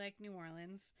always really liked New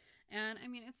Orleans, and I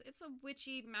mean it's a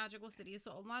witchy magical city,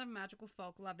 so a lot of magical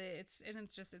folk love it. It's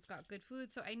got good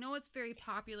food, so I know it's very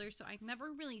popular. So I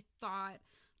never really thought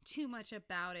too much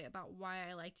about it, about why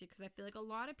I liked it, because I feel like a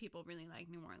lot of people really like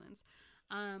New Orleans.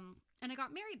 And I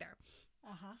got married there.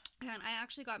 And I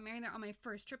actually got married there on my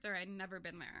first trip there. I'd never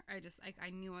been there. I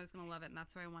knew I was gonna love it, and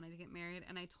that's why I wanted to get married.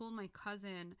 And I told my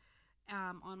cousin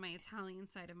on my Italian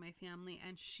side of my family,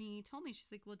 and she told me,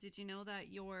 she's like, well, did you know that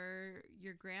your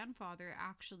grandfather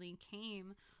actually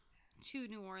came to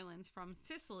New Orleans from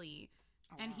Sicily,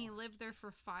 and he lived there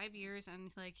for 5 years,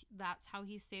 and like that's how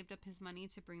he saved up his money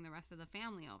to bring the rest of the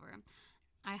family over.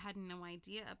 I had no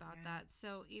idea about that.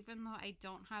 So even though I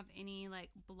don't have any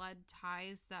like blood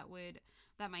ties that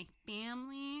my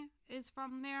family is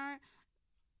from there,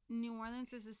 New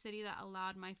Orleans is a city that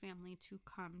allowed my family to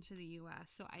come to the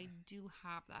U.S. So I do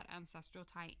have that ancestral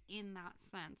tie in that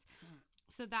sense.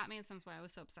 So that made sense why I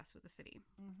was so obsessed with the city.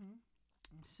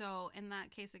 So in that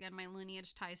case, again, my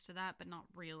lineage ties to that, but not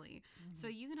really. So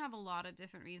you can have a lot of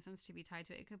different reasons to be tied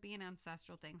to it. It could be an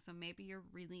ancestral thing. So maybe you're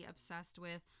really obsessed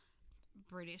with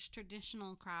British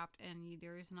traditional craft and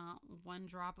there's not one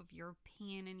drop of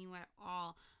European in you at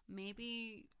all.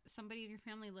 Maybe somebody in your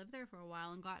family lived there for a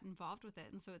while and got involved with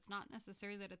it, and so it's not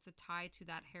necessarily that it's a tie to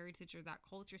that heritage or that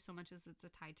culture so much as it's a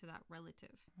tie to that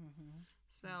relative.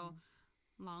 So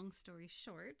long story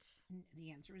short,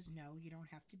 The answer is no. You don't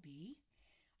have to be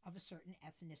of a certain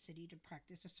ethnicity to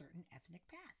practice a certain ethnic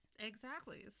path.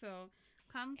 exactly. So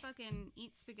come fucking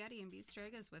eat spaghetti and beat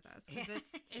Stregas with us,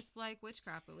 because it's like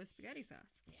witchcraft but with spaghetti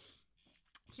sauce.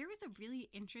 Here was a really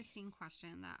interesting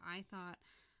question that I thought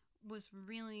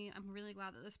I'm really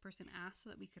glad that this person asked so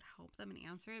that we could help them and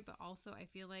answer it, but also I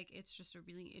feel like it's just a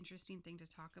really interesting thing to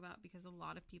talk about because a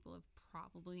lot of people have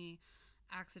probably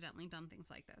accidentally done things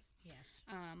like this. Yes.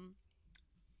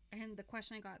 And the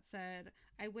question I got said,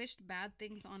 I wished bad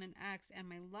things on an ex and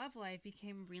my love life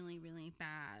became really, really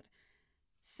bad.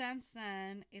 Since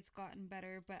then, it's gotten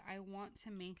better, but I want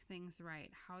to make things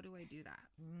right. How do I do that?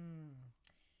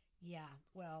 Yeah.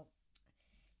 Well,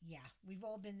 yeah. We've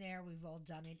all been there. We've all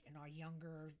done it in our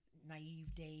younger,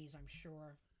 naive days, I'm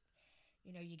sure.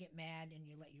 You know, you get mad and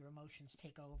you let your emotions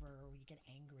take over, or you get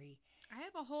angry. I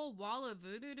have a whole wall of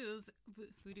voodoo doos.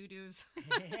 Voodoo doos.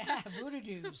 Yeah,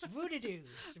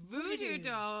 voodoo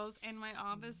dolls in my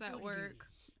office at Voodoo work.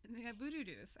 Yeah, voodoo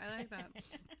doos. I like that.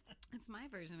 It's my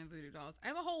version of voodoo dolls. I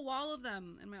have a whole wall of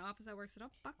them in my office at work, so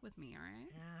don't fuck with me, all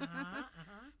right?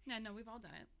 Yeah, no, we've all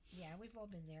done it. Yeah, we've all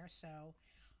been there. So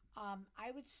I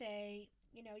would say,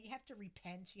 you know, you have to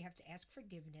repent. You have to ask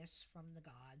forgiveness from the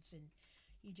gods, and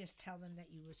you just tell them that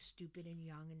you were stupid and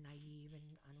young and naive and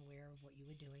unaware of what you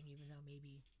were doing, even though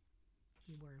maybe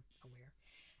you were aware.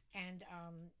 And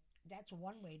that's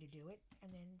one way to do it,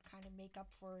 and then kind of make up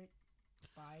for it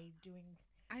by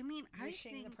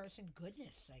wishing think the person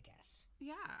goodness, I guess.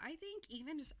 Yeah, I think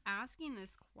even just asking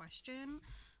this question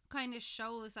kind of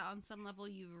shows that on some level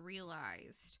you've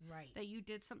realized Right. that you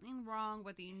did something wrong,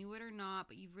 whether you knew it or not,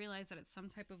 but you've realized that it's some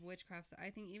type of witchcraft. So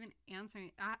I think even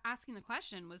asking the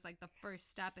question was like the first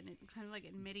step, and it kind of like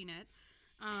admitting it.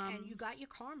 And you got your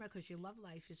karma because your love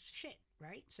life is shit,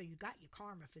 right? So you got your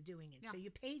karma for doing it. Yeah. So you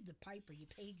paid the piper, you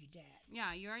paid your dad.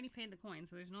 Yeah, you already paid the coin,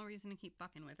 so there's no reason to keep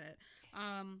fucking with it.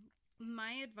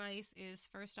 My advice is,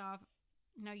 first off,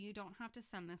 no, you don't have to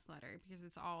send this letter because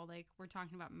it's all like, we're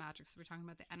talking about magic, so we're talking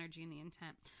about the energy and the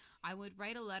intent. I would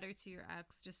write a letter to your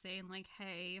ex just saying like,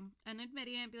 hey, and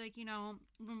admitting it, be like, you know,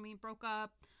 when we broke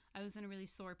up, I was in a really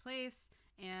sore place,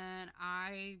 and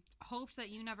I hoped that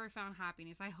you never found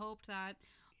happiness. I hoped that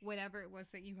whatever it was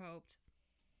that you hoped.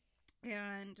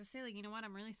 And just say, like, you know what,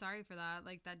 I'm really sorry for that.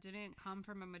 Like, that didn't come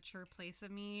from a mature place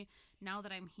of me. Now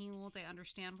that I'm healed, I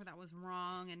understand where that was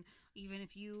wrong. And even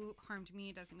if you harmed me,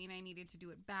 it doesn't mean I needed to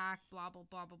do it back, blah, blah,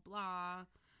 blah, blah, blah.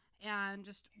 And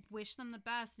just wish them the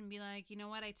best and be like, you know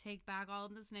what, I take back all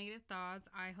of those negative thoughts.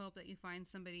 I hope that you find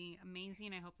somebody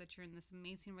amazing. I hope that you're in this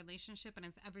amazing relationship and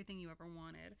it's everything you ever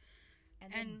wanted.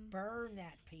 And then burn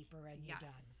that paper and you're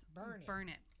Yes. done. Burn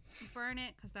it. Burn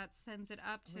it, because that sends it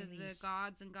up to Release. the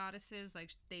gods and goddesses. Like,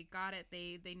 they got it.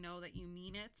 They know that you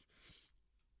mean it.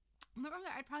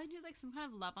 I'd probably do like some kind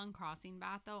of love uncrossing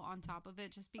bath though on top of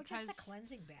it, just Or because just a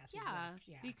cleansing bath. would yeah, work.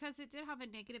 Yeah. because it did have a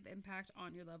negative impact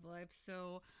on your love life.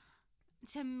 So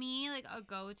to me, like, a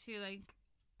go-to, like,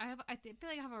 I feel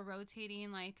like I have a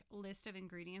rotating like list of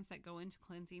ingredients that go into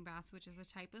cleansing baths, which is a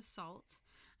type of salt.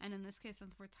 And in this case,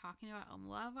 since we're talking about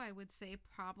love, I would say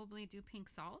probably do pink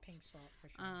salt. Pink salt for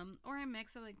sure. Or a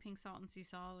mix of like pink salt and sea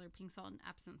salt, or pink salt and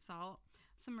Epsom salt.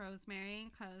 Some rosemary,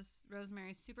 because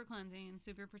rosemary is super cleansing and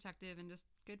super protective and just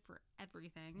good for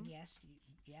everything. Yes.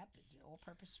 Yep.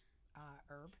 All-purpose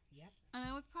herb. Yep. And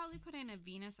I would probably put in a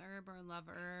Venus herb or a love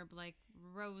herb, like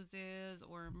roses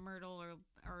or myrtle,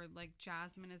 or like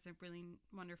jasmine is a really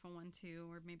wonderful one too,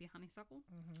 or maybe honeysuckle.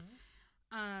 Mm-hmm.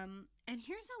 And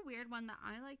here's a weird one that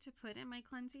I like to put in my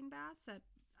cleansing baths that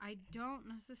I don't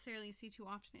necessarily see too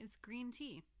often is green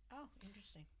tea. Oh,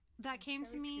 interesting. That came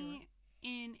to Very me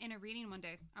in a reading one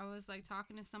day. I was like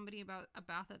talking to somebody about a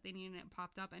bath that they needed, and it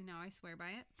popped up, and now I swear by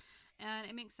it. And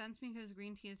it makes sense because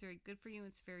green tea is very good for you.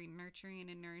 It's very nurturing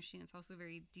and nourishing. It's also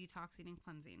very detoxing and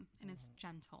cleansing, and it's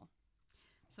gentle.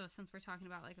 So since we're talking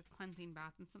about like a cleansing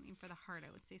bath and something for the heart,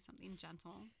 I would say something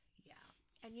gentle. Yeah.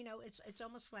 And you know, it's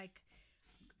almost like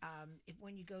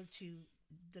when you go to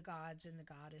the gods and the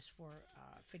goddess for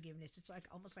forgiveness, it's like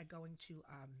almost like going to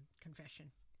confession.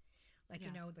 Like,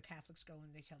 you Yeah. know, the Catholics go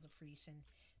and they tell the priest, and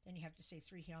then you have to say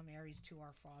 3 Hail Marys to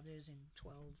our fathers and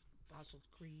 12 Apostles'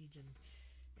 Creeds and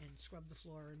scrub the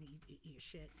floor and eat your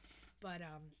shit. But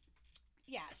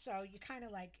yeah, so you kind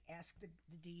of like ask the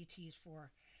deities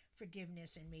for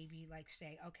forgiveness, and maybe like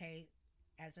say, okay,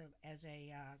 as a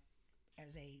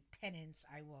penance,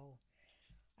 I will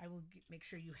make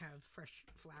sure you have fresh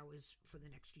flowers for the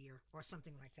next year, or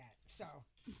something like that. So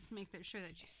Just make sure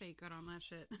that you say good on that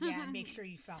shit. yeah, and make sure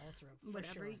you follow through. For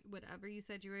whatever sure. whatever you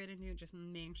said you were gonna do, just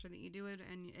make sure that you do it,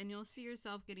 and you'll see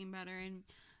yourself getting better,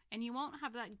 and you won't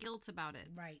have that guilt about it.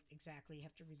 Right, exactly. You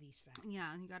have to release that.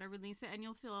 Yeah, you gotta release it, and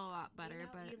you'll feel a lot better. You know,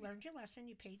 but you learned your lesson.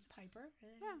 You paid the piper.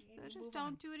 And yeah, you just move don't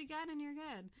on. do it again, and you're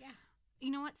good. Yeah.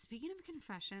 You know what? Speaking of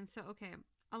confession, so okay,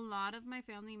 a lot of my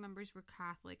family members were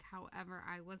Catholic. However,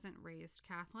 I wasn't raised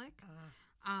Catholic.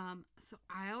 So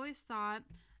I always thought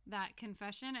that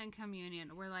confession and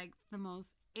communion were like the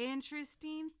most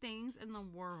interesting things in the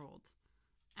world.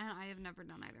 And I have never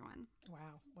done either one.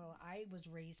 Wow. Well, I was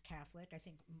raised Catholic. I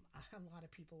think a lot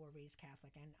of people were raised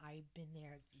Catholic, and I've been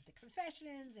there, the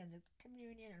confessions and the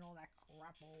communion and all that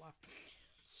crapola.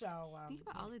 So Think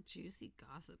about all the juicy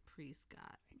gossip priests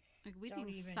got. Like, we Don't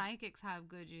think even- psychics have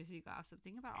good juicy gossip.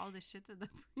 Think about all the shit that the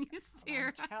priests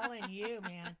hear. I'm telling you,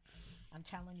 man. I'm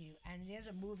telling you. And there's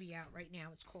a movie out right now.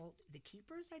 It's called The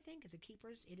Keepers, I think. It's The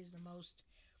Keepers. It is the most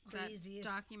That craziest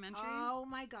documentary. Oh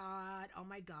my god. Oh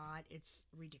my god. It's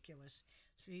ridiculous.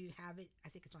 So you have it, I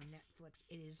think it's on Netflix.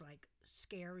 It is like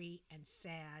scary and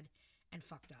sad and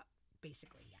fucked up,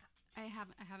 basically, yeah. I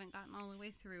haven't gotten all the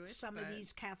way through it. Some of but-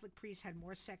 these Catholic priests had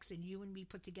more sex than you and me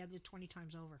put together 20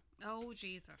 times over. Oh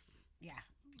Jesus! Yeah.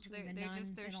 Between the nuns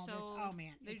and all this. Oh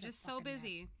man. They're it's a just so fucking mess.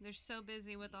 busy. They're so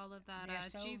busy with all of that They're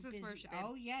so Jesus busy. worshiping.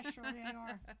 Oh yeah, sure they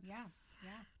are. Yeah.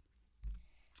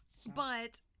 So,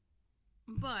 But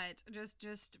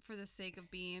just for the sake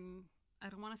of being, I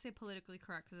don't want to say politically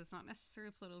correct because it's not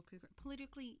necessarily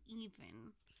politically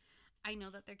even. I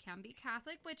know that there can be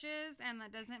Catholic witches, and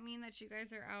that doesn't mean that you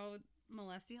guys are out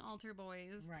molesting altar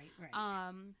boys. right.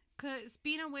 Because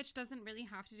being a witch doesn't really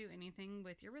have to do anything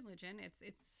with your religion.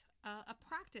 It's a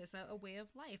practice, a way of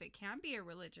life. It can be a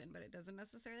religion, but it doesn't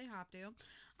necessarily have to.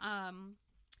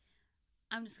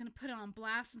 I'm just gonna put it on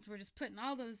blast since we're just putting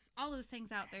all those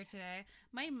things out there today.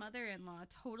 My mother-in-law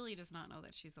totally does not know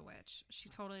that she's a witch.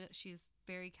 She's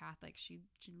very Catholic. She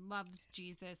loves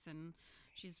Jesus, and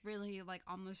she's really like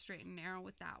on the straight and narrow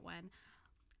with that one.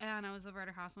 And I was over at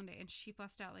her house one day, and she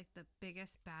busted out like the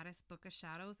biggest, baddest Book of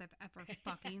Shadows I've ever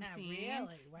fucking seen.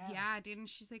 Really? Wow. Yeah, dude. And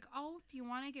she's like, "Oh, if you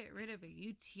want to get rid of a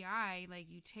UTI, like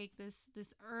you take this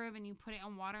herb and you put it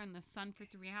in water in the sun for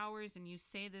 3 hours, and you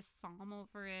say this psalm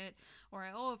over it. Or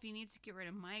oh, if you need to get rid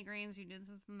of migraines, you do this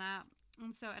and that."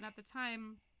 And so, and at the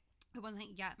time, I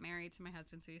wasn't yet married to my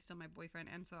husband, so he's still my boyfriend.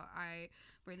 And so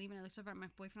we're leaving. I looked over at my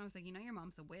boyfriend. I was like, "You know, your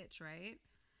mom's a witch, right?"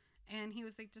 And he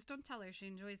was like, "Just don't tell her. She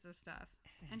enjoys this stuff."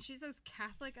 And she's as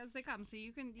Catholic as they come. So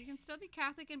you can still be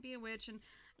Catholic and be a witch. And,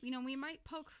 you know, we might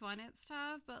poke fun at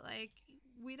stuff, but, like,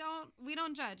 we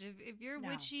don't judge. If you're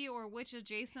witchy or witch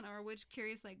adjacent or witch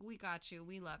curious, like, we got you.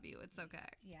 We love you. It's okay.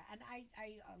 Yeah, and I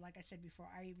like I said before,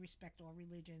 I respect all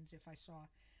religions. If I saw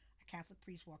a Catholic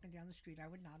priest walking down the street, I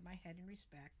would nod my head in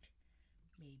respect,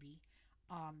 maybe.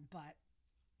 But,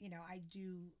 you know, I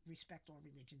do respect all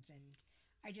religions, and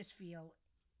I just feel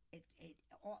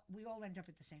we all end up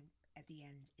at the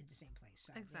end in the same place.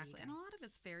 So exactly. And a lot of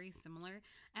it's very similar.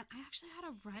 And I actually had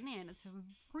a run-in. It's a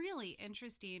really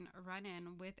interesting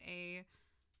run-in with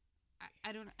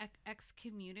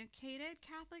excommunicated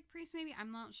Catholic priest, maybe.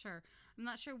 I'm not sure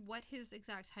what his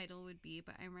exact title would be,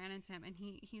 but I ran into him, and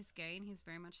he's gay, and he's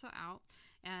very much so out.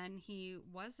 And he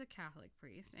was a Catholic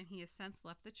priest, and he has since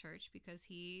left the church because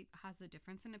he has a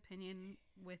difference in opinion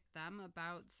with them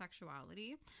about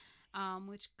sexuality.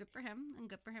 Which good for him, and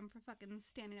good for him for fucking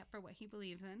standing up for what he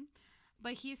believes in.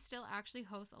 But he still actually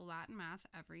hosts a Latin Mass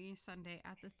every Sunday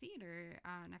at the theater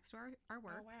next to our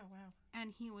work. Oh, wow.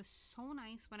 And he was so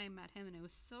nice when I met him, and it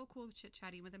was so cool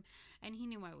chit-chatting with him. And he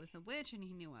knew I was a witch, and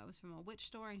he knew I was from a witch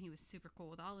store, and he was super cool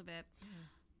with all of it. Mm.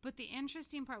 But the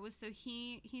interesting part was, so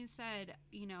he said,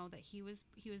 you know, that he was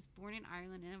born in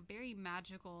Ireland in a very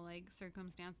magical, like,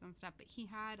 circumstance and stuff. But he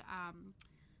had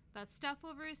that stuff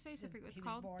over his face. I forget what it's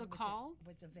called. The caul.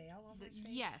 With the veil over his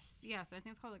face? Yes. I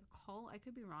think it's called like a caul. I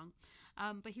could be wrong.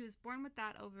 But he was born with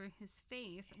that over his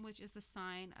face, which is the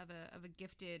sign of a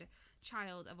gifted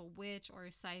child, of a witch or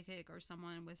a psychic or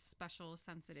someone with special,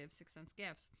 sensitive, sixth sense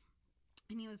gifts.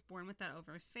 And he was born with that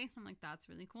over his face. I'm like, that's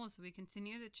really cool. So we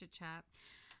continued to chit-chat.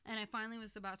 And I finally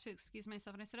was about to excuse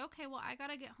myself. And I said, "Okay, well, I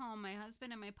got to get home. My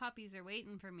husband and my puppies are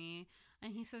waiting for me."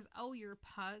 And he says, "Oh, your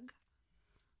pug?"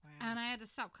 Wow. And I had to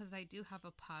stop because I do have a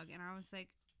pug. And I was like,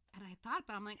 and I thought,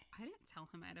 but I'm like, I didn't tell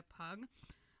him I had a pug.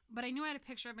 But I knew I had a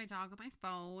picture of my dog on my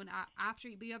phone.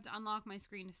 But you have to unlock my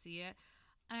screen to see it.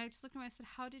 And I just looked at him and I said,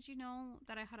 "How did you know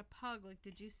that I had a pug? Like,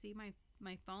 did you see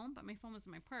my phone?" But my phone was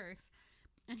in my purse.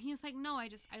 And he's like, "No, I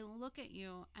look at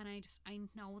you and I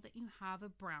know that you have a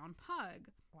brown pug."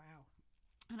 Wow.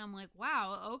 And I'm like,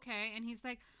 "Wow, okay." And he's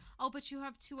like, "Oh, but you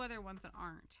have 2 other ones that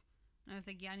aren't." And I was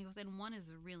like, "Yeah." And he goes, "And one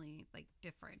is really, like,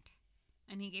 different."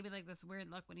 And he gave me, like, this weird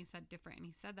look when he said different. And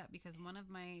he said that because one of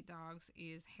my dogs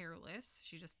is hairless.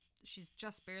 She's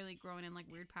just barely growing in, like,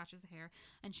 weird patches of hair.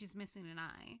 And she's missing an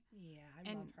eye. Yeah,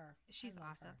 I love her. She's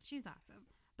awesome. She's awesome.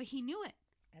 But he knew it.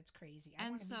 That's crazy. I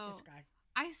want to meet this guy.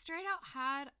 I straight out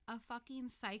had a fucking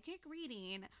psychic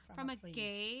reading from a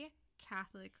gay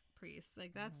Catholic priest.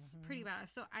 Like, that's pretty badass.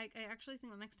 So I actually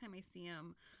think the next time I see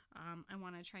him, I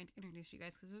want to try and introduce you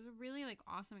guys, because it was a really, like,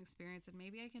 awesome experience. And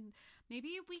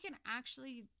maybe we can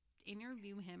actually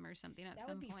interview him or something at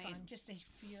some point. That would be fun, just to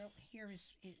hear his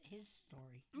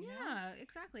story. Yeah,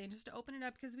 exactly. And just to open it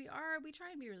up, because we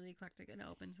try and be really eclectic and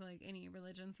open to, like, any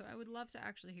religion. So I would love to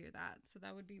actually hear that. So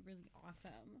that would be really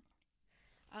awesome.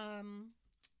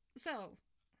 So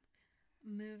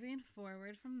moving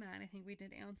forward from that, I think we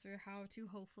did answer how to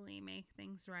hopefully make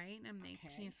things right and make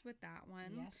peace with that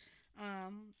one. Yes.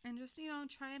 And just, you know,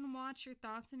 try and watch your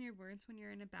thoughts and your words when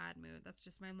you're in a bad mood. That's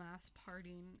just my last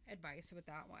parting advice with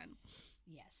that one.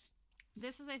 Yes.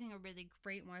 This is, I think, a really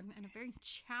great one and a very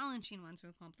challenging one to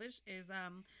accomplish is,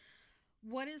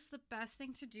 what is the best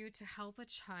thing to do to help a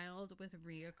child with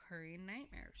reoccurring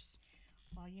nightmares?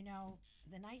 Well, you know,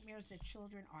 the nightmares that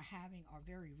children are having are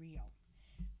very real,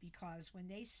 because when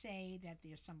they say that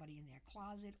there's somebody in their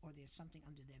closet or there's something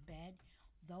under their bed,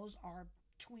 those are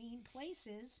tween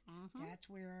places. Mm-hmm. That's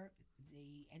where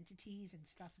the entities and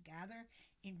stuff gather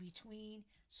in between.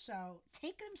 So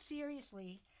take them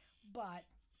seriously, but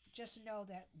just know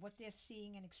that what they're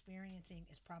seeing and experiencing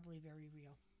is probably very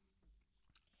real.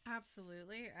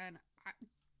 Absolutely. And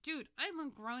dude, I'm a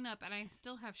grown up and I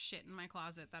still have shit in my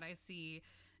closet that I see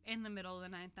in the middle of the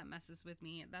night that messes with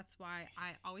me. That's why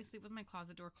I always sleep with my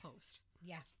closet door closed.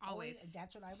 Yeah, Always.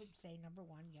 That's what I would say. Number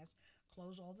one, yes,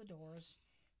 close all the doors,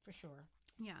 for sure.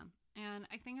 Yeah. And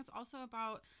I think it's also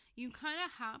about, you kind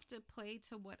of have to play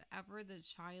to whatever the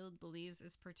child believes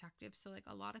is protective. So, like,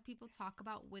 a lot of people talk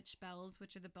about witch bells,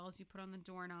 which are the bells you put on the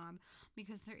doorknob,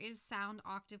 because there is sound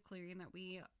octave clearing that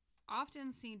we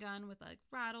often see done with, like,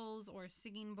 rattles or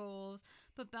singing bowls,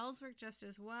 but bells work just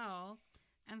as well.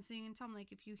 And so you can tell them,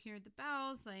 like, if you hear the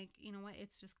bells, like, you know what,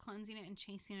 it's just cleansing it and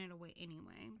chasing it away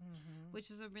anyway, which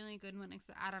is a really good one.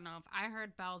 I don't know, if I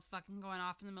heard bells fucking going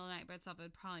off in the middle of the night by itself,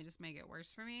 it'd probably just make it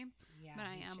worse for me. Yeah,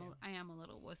 But me too. I am a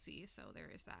little wussy, so there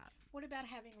is that. What about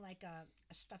having like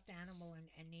a stuffed animal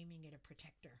and naming it a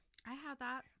protector? I had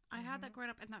that. I had that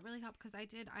growing up, and that really helped, because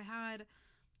I had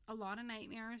a lot of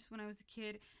nightmares when I was a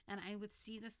kid, and I would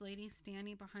see this lady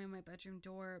standing behind my bedroom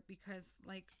door, because,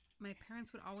 like, my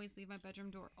parents would always leave my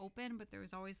bedroom door open, but there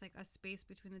was always, like, a space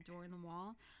between the door and the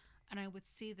wall, and I would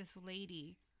see this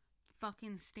lady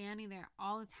fucking standing there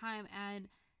all the time, and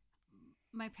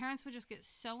my parents would just get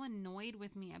so annoyed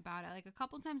with me about it. Like, a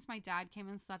couple times my dad came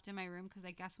and slept in my room, because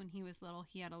I guess when he was little,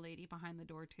 he had a lady behind the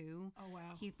door too. Oh,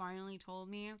 wow. He finally told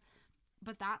me,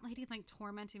 but that lady, like,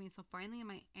 tormented me, so finally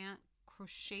my aunt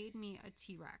crocheted me a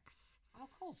T-Rex. Oh,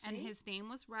 cool. See? And his name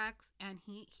was Rex, and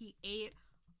he ate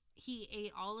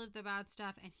all of the bad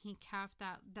stuff, and he kept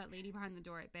that lady behind the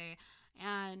door at bay,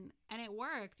 and it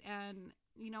worked. And,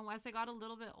 you know, as I got a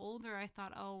little bit older, I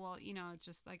thought, oh, well, you know, it's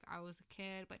just like I was a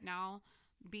kid. But now,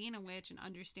 being a witch and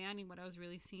understanding what I was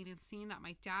really seeing, and seeing that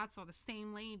my dad saw the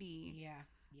same lady, yeah.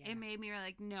 it made me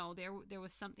like, no, there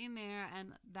was something there,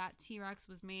 and that T-Rex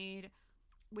was made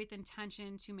with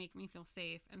intention to make me feel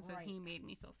safe, and so Right. he made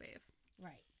me feel safe.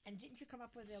 Right. And didn't you come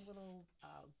up with a little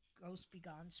Ghost Be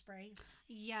Gone spray?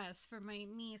 Yes, for my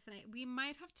niece, and we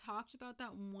might have talked about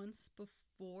that once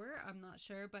before, I'm not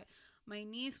sure, but my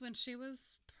niece, when she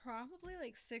was probably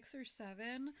like 6 or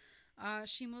 7,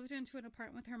 she moved into an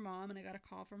apartment with her mom, and I got a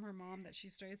call from her mom that she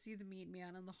started to see the meat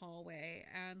man in the hallway.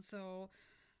 And so,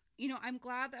 you know, I'm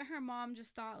glad that her mom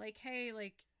just thought, like, hey,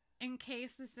 like, in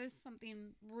case this is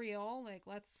something real, like,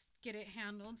 let's get it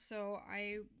handled. So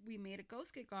we made a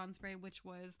Ghost Get Gone spray, which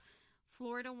was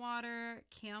Florida water,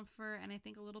 camphor, and I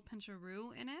think a little pinch of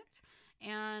rue in it.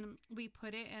 And we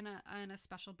put it in a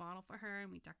special bottle for her,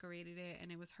 and we decorated it,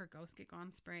 and it was her Ghost Get Gone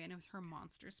spray, and it was her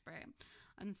monster spray.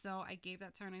 And so I gave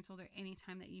that to her, and I told her,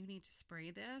 anytime that you need to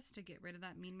spray this to get rid of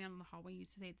that mean man in the hallway, you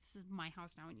say, this is my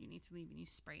house now, and you need to leave, and you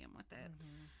spray him with it.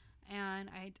 And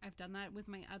I've done that with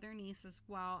my other niece as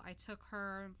well. I took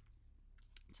her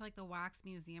to like the wax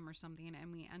museum or something,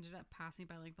 and we ended up passing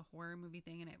by like the horror movie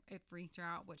thing, and it freaked her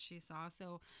out what she saw.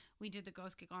 So we did the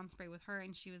Ghost Get Gone spray with her,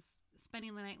 and she was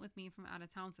spending the night with me from out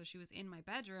of town, so she was in my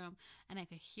bedroom, and I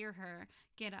could hear her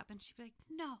get up, and she'd be like,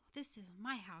 no, this is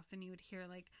my house. And you would hear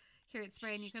it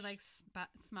spray, and you could like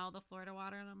smell the Florida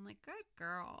water, and I'm like, good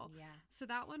girl. Yeah. So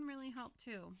that one really helped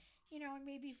too. You know, and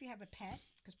maybe if you have a pet,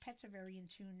 because pets are very in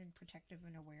tune and protective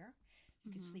and aware,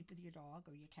 you can sleep with your dog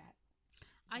or your cat.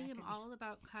 I That am could be- all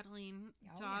about cuddling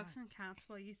Oh, dogs yeah. and cats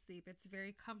while you sleep. It's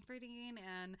very comforting,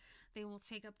 and they will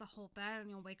take up the whole bed, and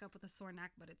you'll wake up with a sore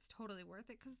neck, but it's totally worth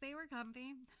it because they were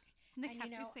comfy. And they And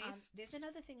kept you safe. there's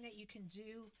another thing that you can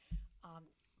do.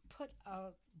 Put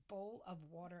a bowl of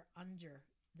water under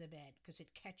the bed because it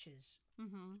catches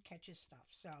stuff.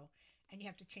 So, and you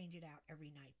have to change it out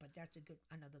every night. But that's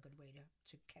another good way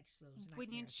to catch those nightmares.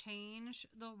 When you change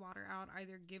the water out,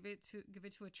 either give it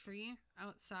to a tree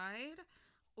outside,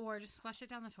 or just flush it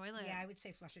down the toilet. Yeah, I would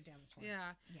say flush it down the toilet.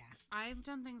 Yeah. Yeah. I've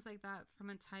done things like that from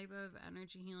a type of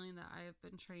energy healing that I have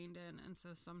been trained in. And so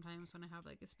sometimes when I have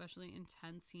like especially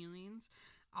intense healings,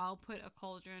 I'll put a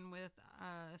cauldron with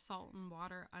salt and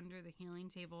water under the healing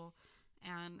table,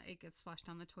 and it gets flushed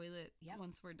down the toilet Yep.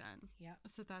 once we're done. Yep.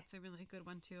 So that's a really good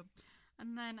one too.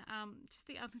 And then just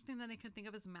the other thing that I could think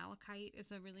of is malachite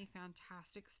is a really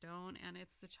fantastic stone, and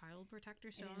it's the child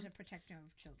protector stone. It is a protector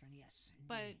of children, yes.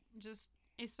 But indeed. just,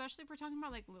 especially if we're talking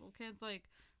about like little kids, like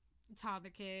toddler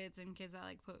kids and kids that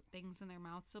like put things in their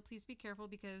mouth. So please be careful,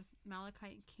 because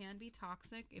malachite can be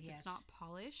toxic if Yes. it's not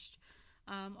polished.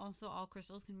 Also, all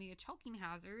crystals can be a choking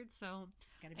hazard. So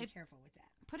Gotta be if- careful with that.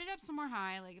 put it up somewhere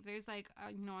high, like if there's like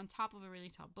on top of a really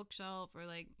tall bookshelf, or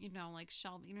like like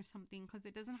shelving or something, because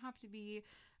it doesn't have to be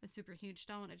a super huge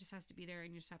stone. It just has to be there,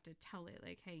 and you just have to tell it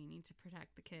like, hey, you need to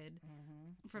protect the kid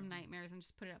from nightmares, and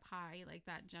just put it up high. Like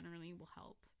that generally will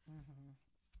help.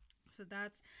 So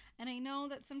that's, and I know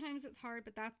that sometimes it's hard,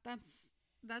 but that's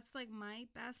that's like my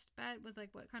best bet with like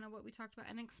what we talked about,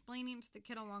 and explaining to the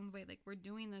kid along the way, like, we're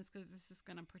doing this because this is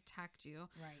gonna protect you,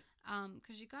 Right.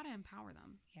 because you gotta empower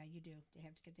them. Yeah, you do. They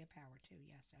have to get their power too.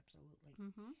 Yes, absolutely.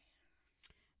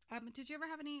 Did you ever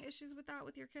have any issues with that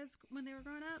with your kids when they were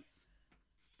growing up?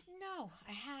 No,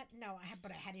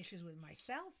 but I had issues with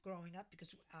myself growing up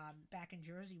because back in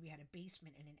Jersey we had a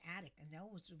basement and an attic, and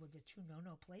those were the two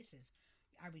no places.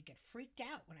 I would get freaked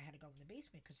out when I had to go in the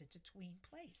basement because it's a tween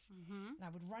place, and I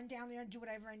would run down there and do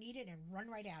whatever I needed and run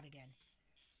right out again.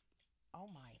 Oh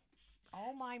my,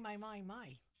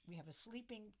 my! We have a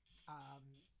sleeping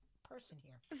person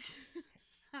here.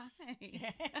 Hi.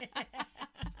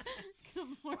 Good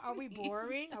morning. Are we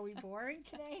boring? Are we boring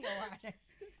today? Or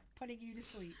putting you to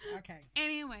sleep? Okay.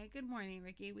 Anyway, good morning,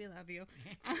 Ricky. We love you.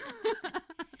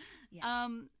 Yes.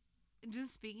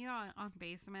 Just speaking on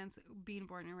basements, being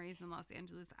born and raised in Los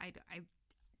Angeles,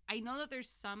 I know that there's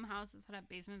some houses that have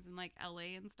basements in like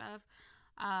LA and stuff.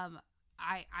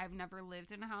 I've never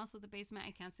lived in a house with a basement.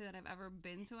 I can't say that I've ever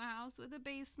been to a house with a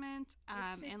basement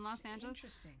in Los Angeles.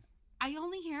 Interesting. I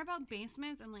only hear about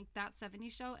basements in like That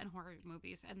 70s Show and horror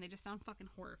movies, and they just sound fucking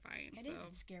horrifying. It so. is.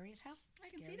 It's scary as hell. I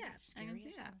can see Scary- that. I scary can as see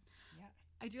that. hell. Yeah.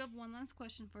 I do have one last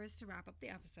question for us to wrap up the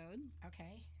episode.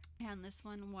 Okay. And this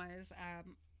one was,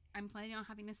 I'm planning on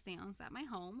having a seance at my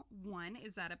home. 1,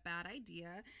 is that a bad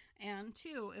idea? And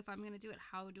 2, if I'm going to do it,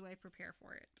 how do I prepare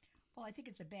for it? Well, I think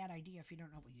it's a bad idea if you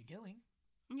don't know what you're doing.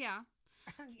 Yeah.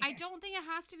 Yeah. I don't think it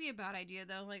has to be a bad idea,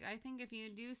 though. Like, I think if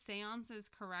you do seances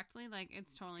correctly, like,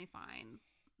 it's totally fine.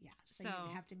 Yeah. So, So-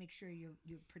 you have to make sure you're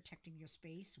protecting your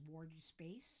space, ward your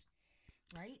space,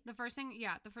 right? The first thing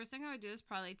I would do is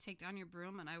probably take down your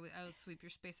broom, and I would sweep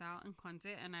your space out and cleanse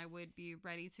it, and I would be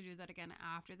ready to do that again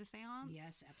after the seance.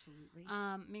 Yes, absolutely.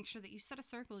 Make sure that you set a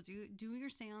circle. Do your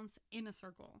seance in a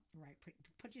circle. Right.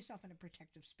 Put yourself in a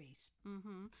protective space.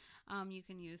 You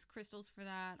can use crystals for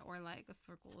that, or like a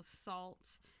circle of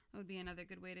salt. That would be another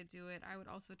good way to do it. I would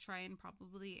also try and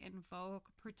probably invoke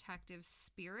protective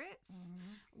spirits,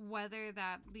 whether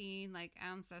that be like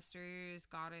ancestors,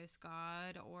 goddess,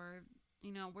 god, or,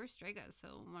 you know, we're Stregas,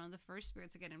 so one of the first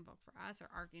spirits that get invoked for us are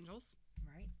archangels.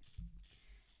 Right.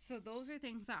 So those are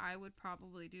things that I would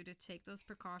probably do to take those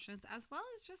precautions, as well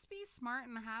as just be smart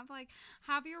and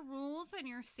have your rules and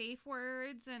your safe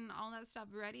words and all that stuff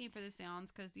ready for the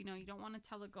seance, because, you know, you don't want to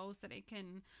tell a ghost that it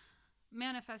can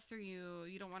manifest through you.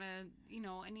 You don't want to, you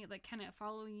know, can it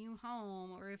follow you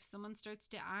home, or if someone starts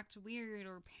to act weird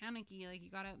or panicky, like you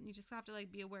just have to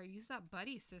like be aware. Use that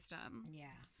buddy system.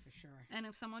 Yeah, for sure. And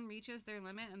if someone reaches their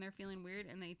limit and they're feeling weird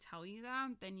and they tell you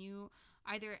that, then you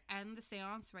either end the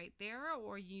seance right there,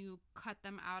 or you cut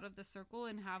them out of the circle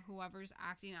and have whoever's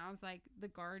acting as like the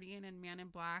guardian and man in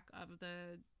black of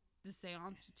the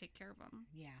seance to take care of them.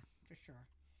 Yeah, for sure.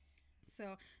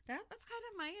 So that's kind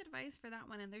of my advice for that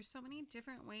one. And there's so many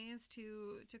different ways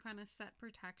to kind of set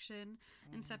protection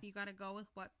and stuff. You got to go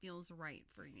with what feels right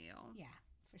for you. Yeah,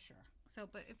 for sure. So,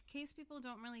 but in case people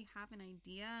don't really have an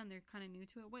idea and they're kind of new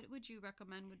to it, what would you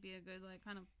recommend would be a good like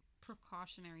kind of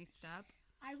precautionary step?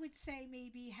 I would say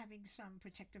maybe having some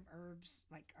protective herbs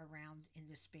like around in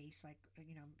the space, like,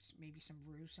 you know, maybe some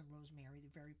rue, some rosemary. They're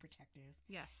very protective.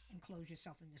 Yes. Enclose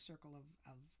yourself in the circle of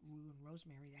rue and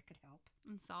rosemary. That could help.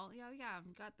 And salt. Yeah, you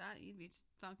got that. You'd be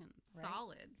fucking Right?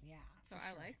 solid. Yeah. So for I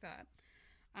sure. like that.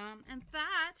 And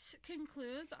that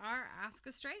concludes our Ask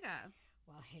Astrega.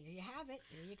 Well, here you have it.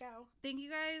 There you go. Thank you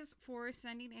guys for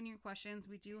sending in your questions.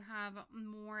 We do have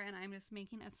more, and I'm just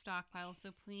making a stockpile.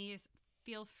 So please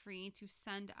feel free to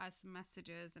send us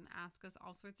messages and ask us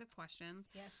all sorts of questions.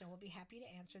 Yes, and we'll be happy to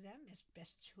answer them as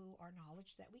best to our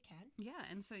knowledge that we can. Yeah,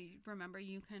 and so remember,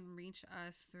 you can reach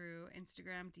us through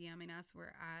Instagram, DMing us.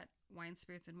 We're at Wine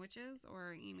Spirits and Witches,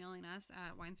 or emailing us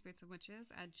at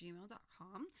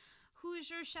winespiritsandwitches@gmail.com. Who is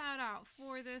your shout out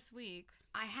for this week?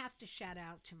 I have to shout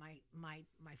out to my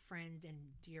friend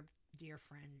and dear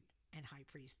friend and high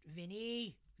priest,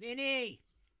 Vinny. Vinny,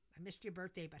 I missed your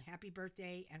birthday, but happy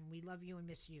birthday, and we love you and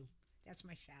miss you. That's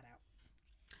my shout out.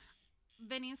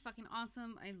 Vinny is fucking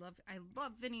awesome. I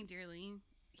love Vinny dearly.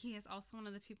 He is also one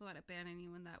of the people that abandoned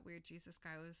you when that weird Jesus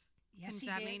guy was Yes, he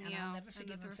condemning did, and you I'll never in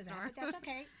forgive the him thrift for store. that. But that's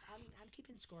okay. I'm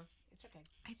keeping score. It's okay.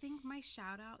 I think my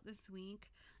shout out this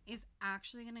week is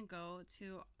actually going to go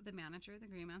to the manager of the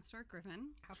Green Man store, Griffin.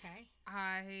 Okay.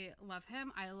 I love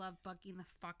him. I love bugging the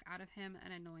fuck out of him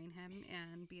and annoying him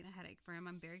and being a headache for him.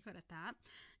 I'm very good at that.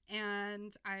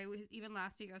 And even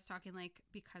last week I was talking, like,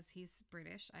 because he's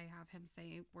British, I have him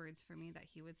say words for me that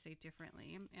he would say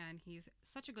differently. And he's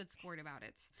such a good sport about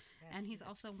it. And he's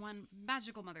also one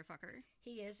magical motherfucker.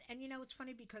 He is. And, you know, it's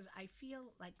funny because I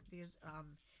feel like there's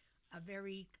a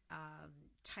very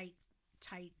tight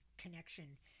tight connection,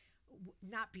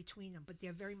 not between them, but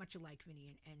they're very much alike,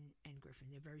 Vinny and Griffin.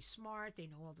 They're very smart. They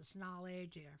know all this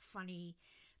knowledge. They're funny.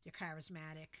 They're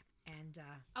charismatic. And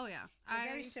Oh yeah, they're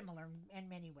very similar in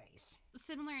many ways.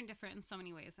 Similar and different in so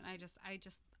many ways, and I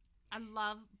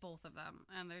love both of them,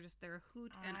 and they're a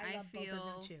hoot, and I love feel both of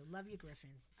them too. Love you, Griffin.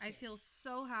 I feel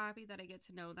so happy that I get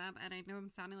to know them, and I know I'm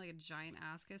sounding like a giant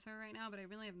ass kisser right now, but I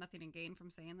really have nothing to gain from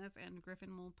saying this, and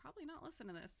Griffin will probably not listen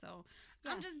to this, so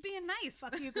Yeah. I'm just being nice.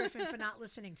 Fuck you, Griffin, for not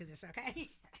listening to this. Okay.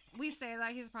 We say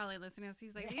that he's probably listening to us.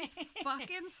 He's like, these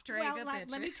fucking straight Well, bitches.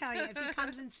 let me tell you, if he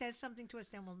comes and says something to us,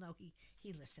 then we'll know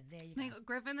he listened. There you go. Like,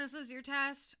 Griffin, this is your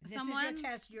test. This is your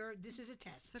test. This is a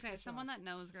test. It's okay. for Someone sure. that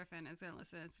knows Griffin is going to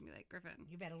listen to this and be like, Griffin.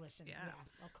 You better listen. Yeah.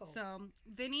 Oh, cool. So,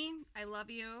 Vinny, I love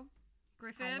you.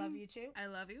 Griffin, I love you too. I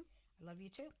love you. I love you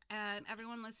too. And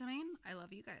everyone listening, I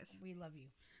love you guys. We love you.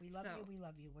 We love So- you. We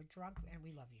love you. We're drunk and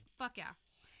we love you. Fuck yeah.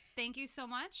 Thank you so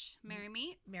much. Merry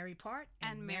meet Merry part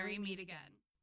and merry meet again.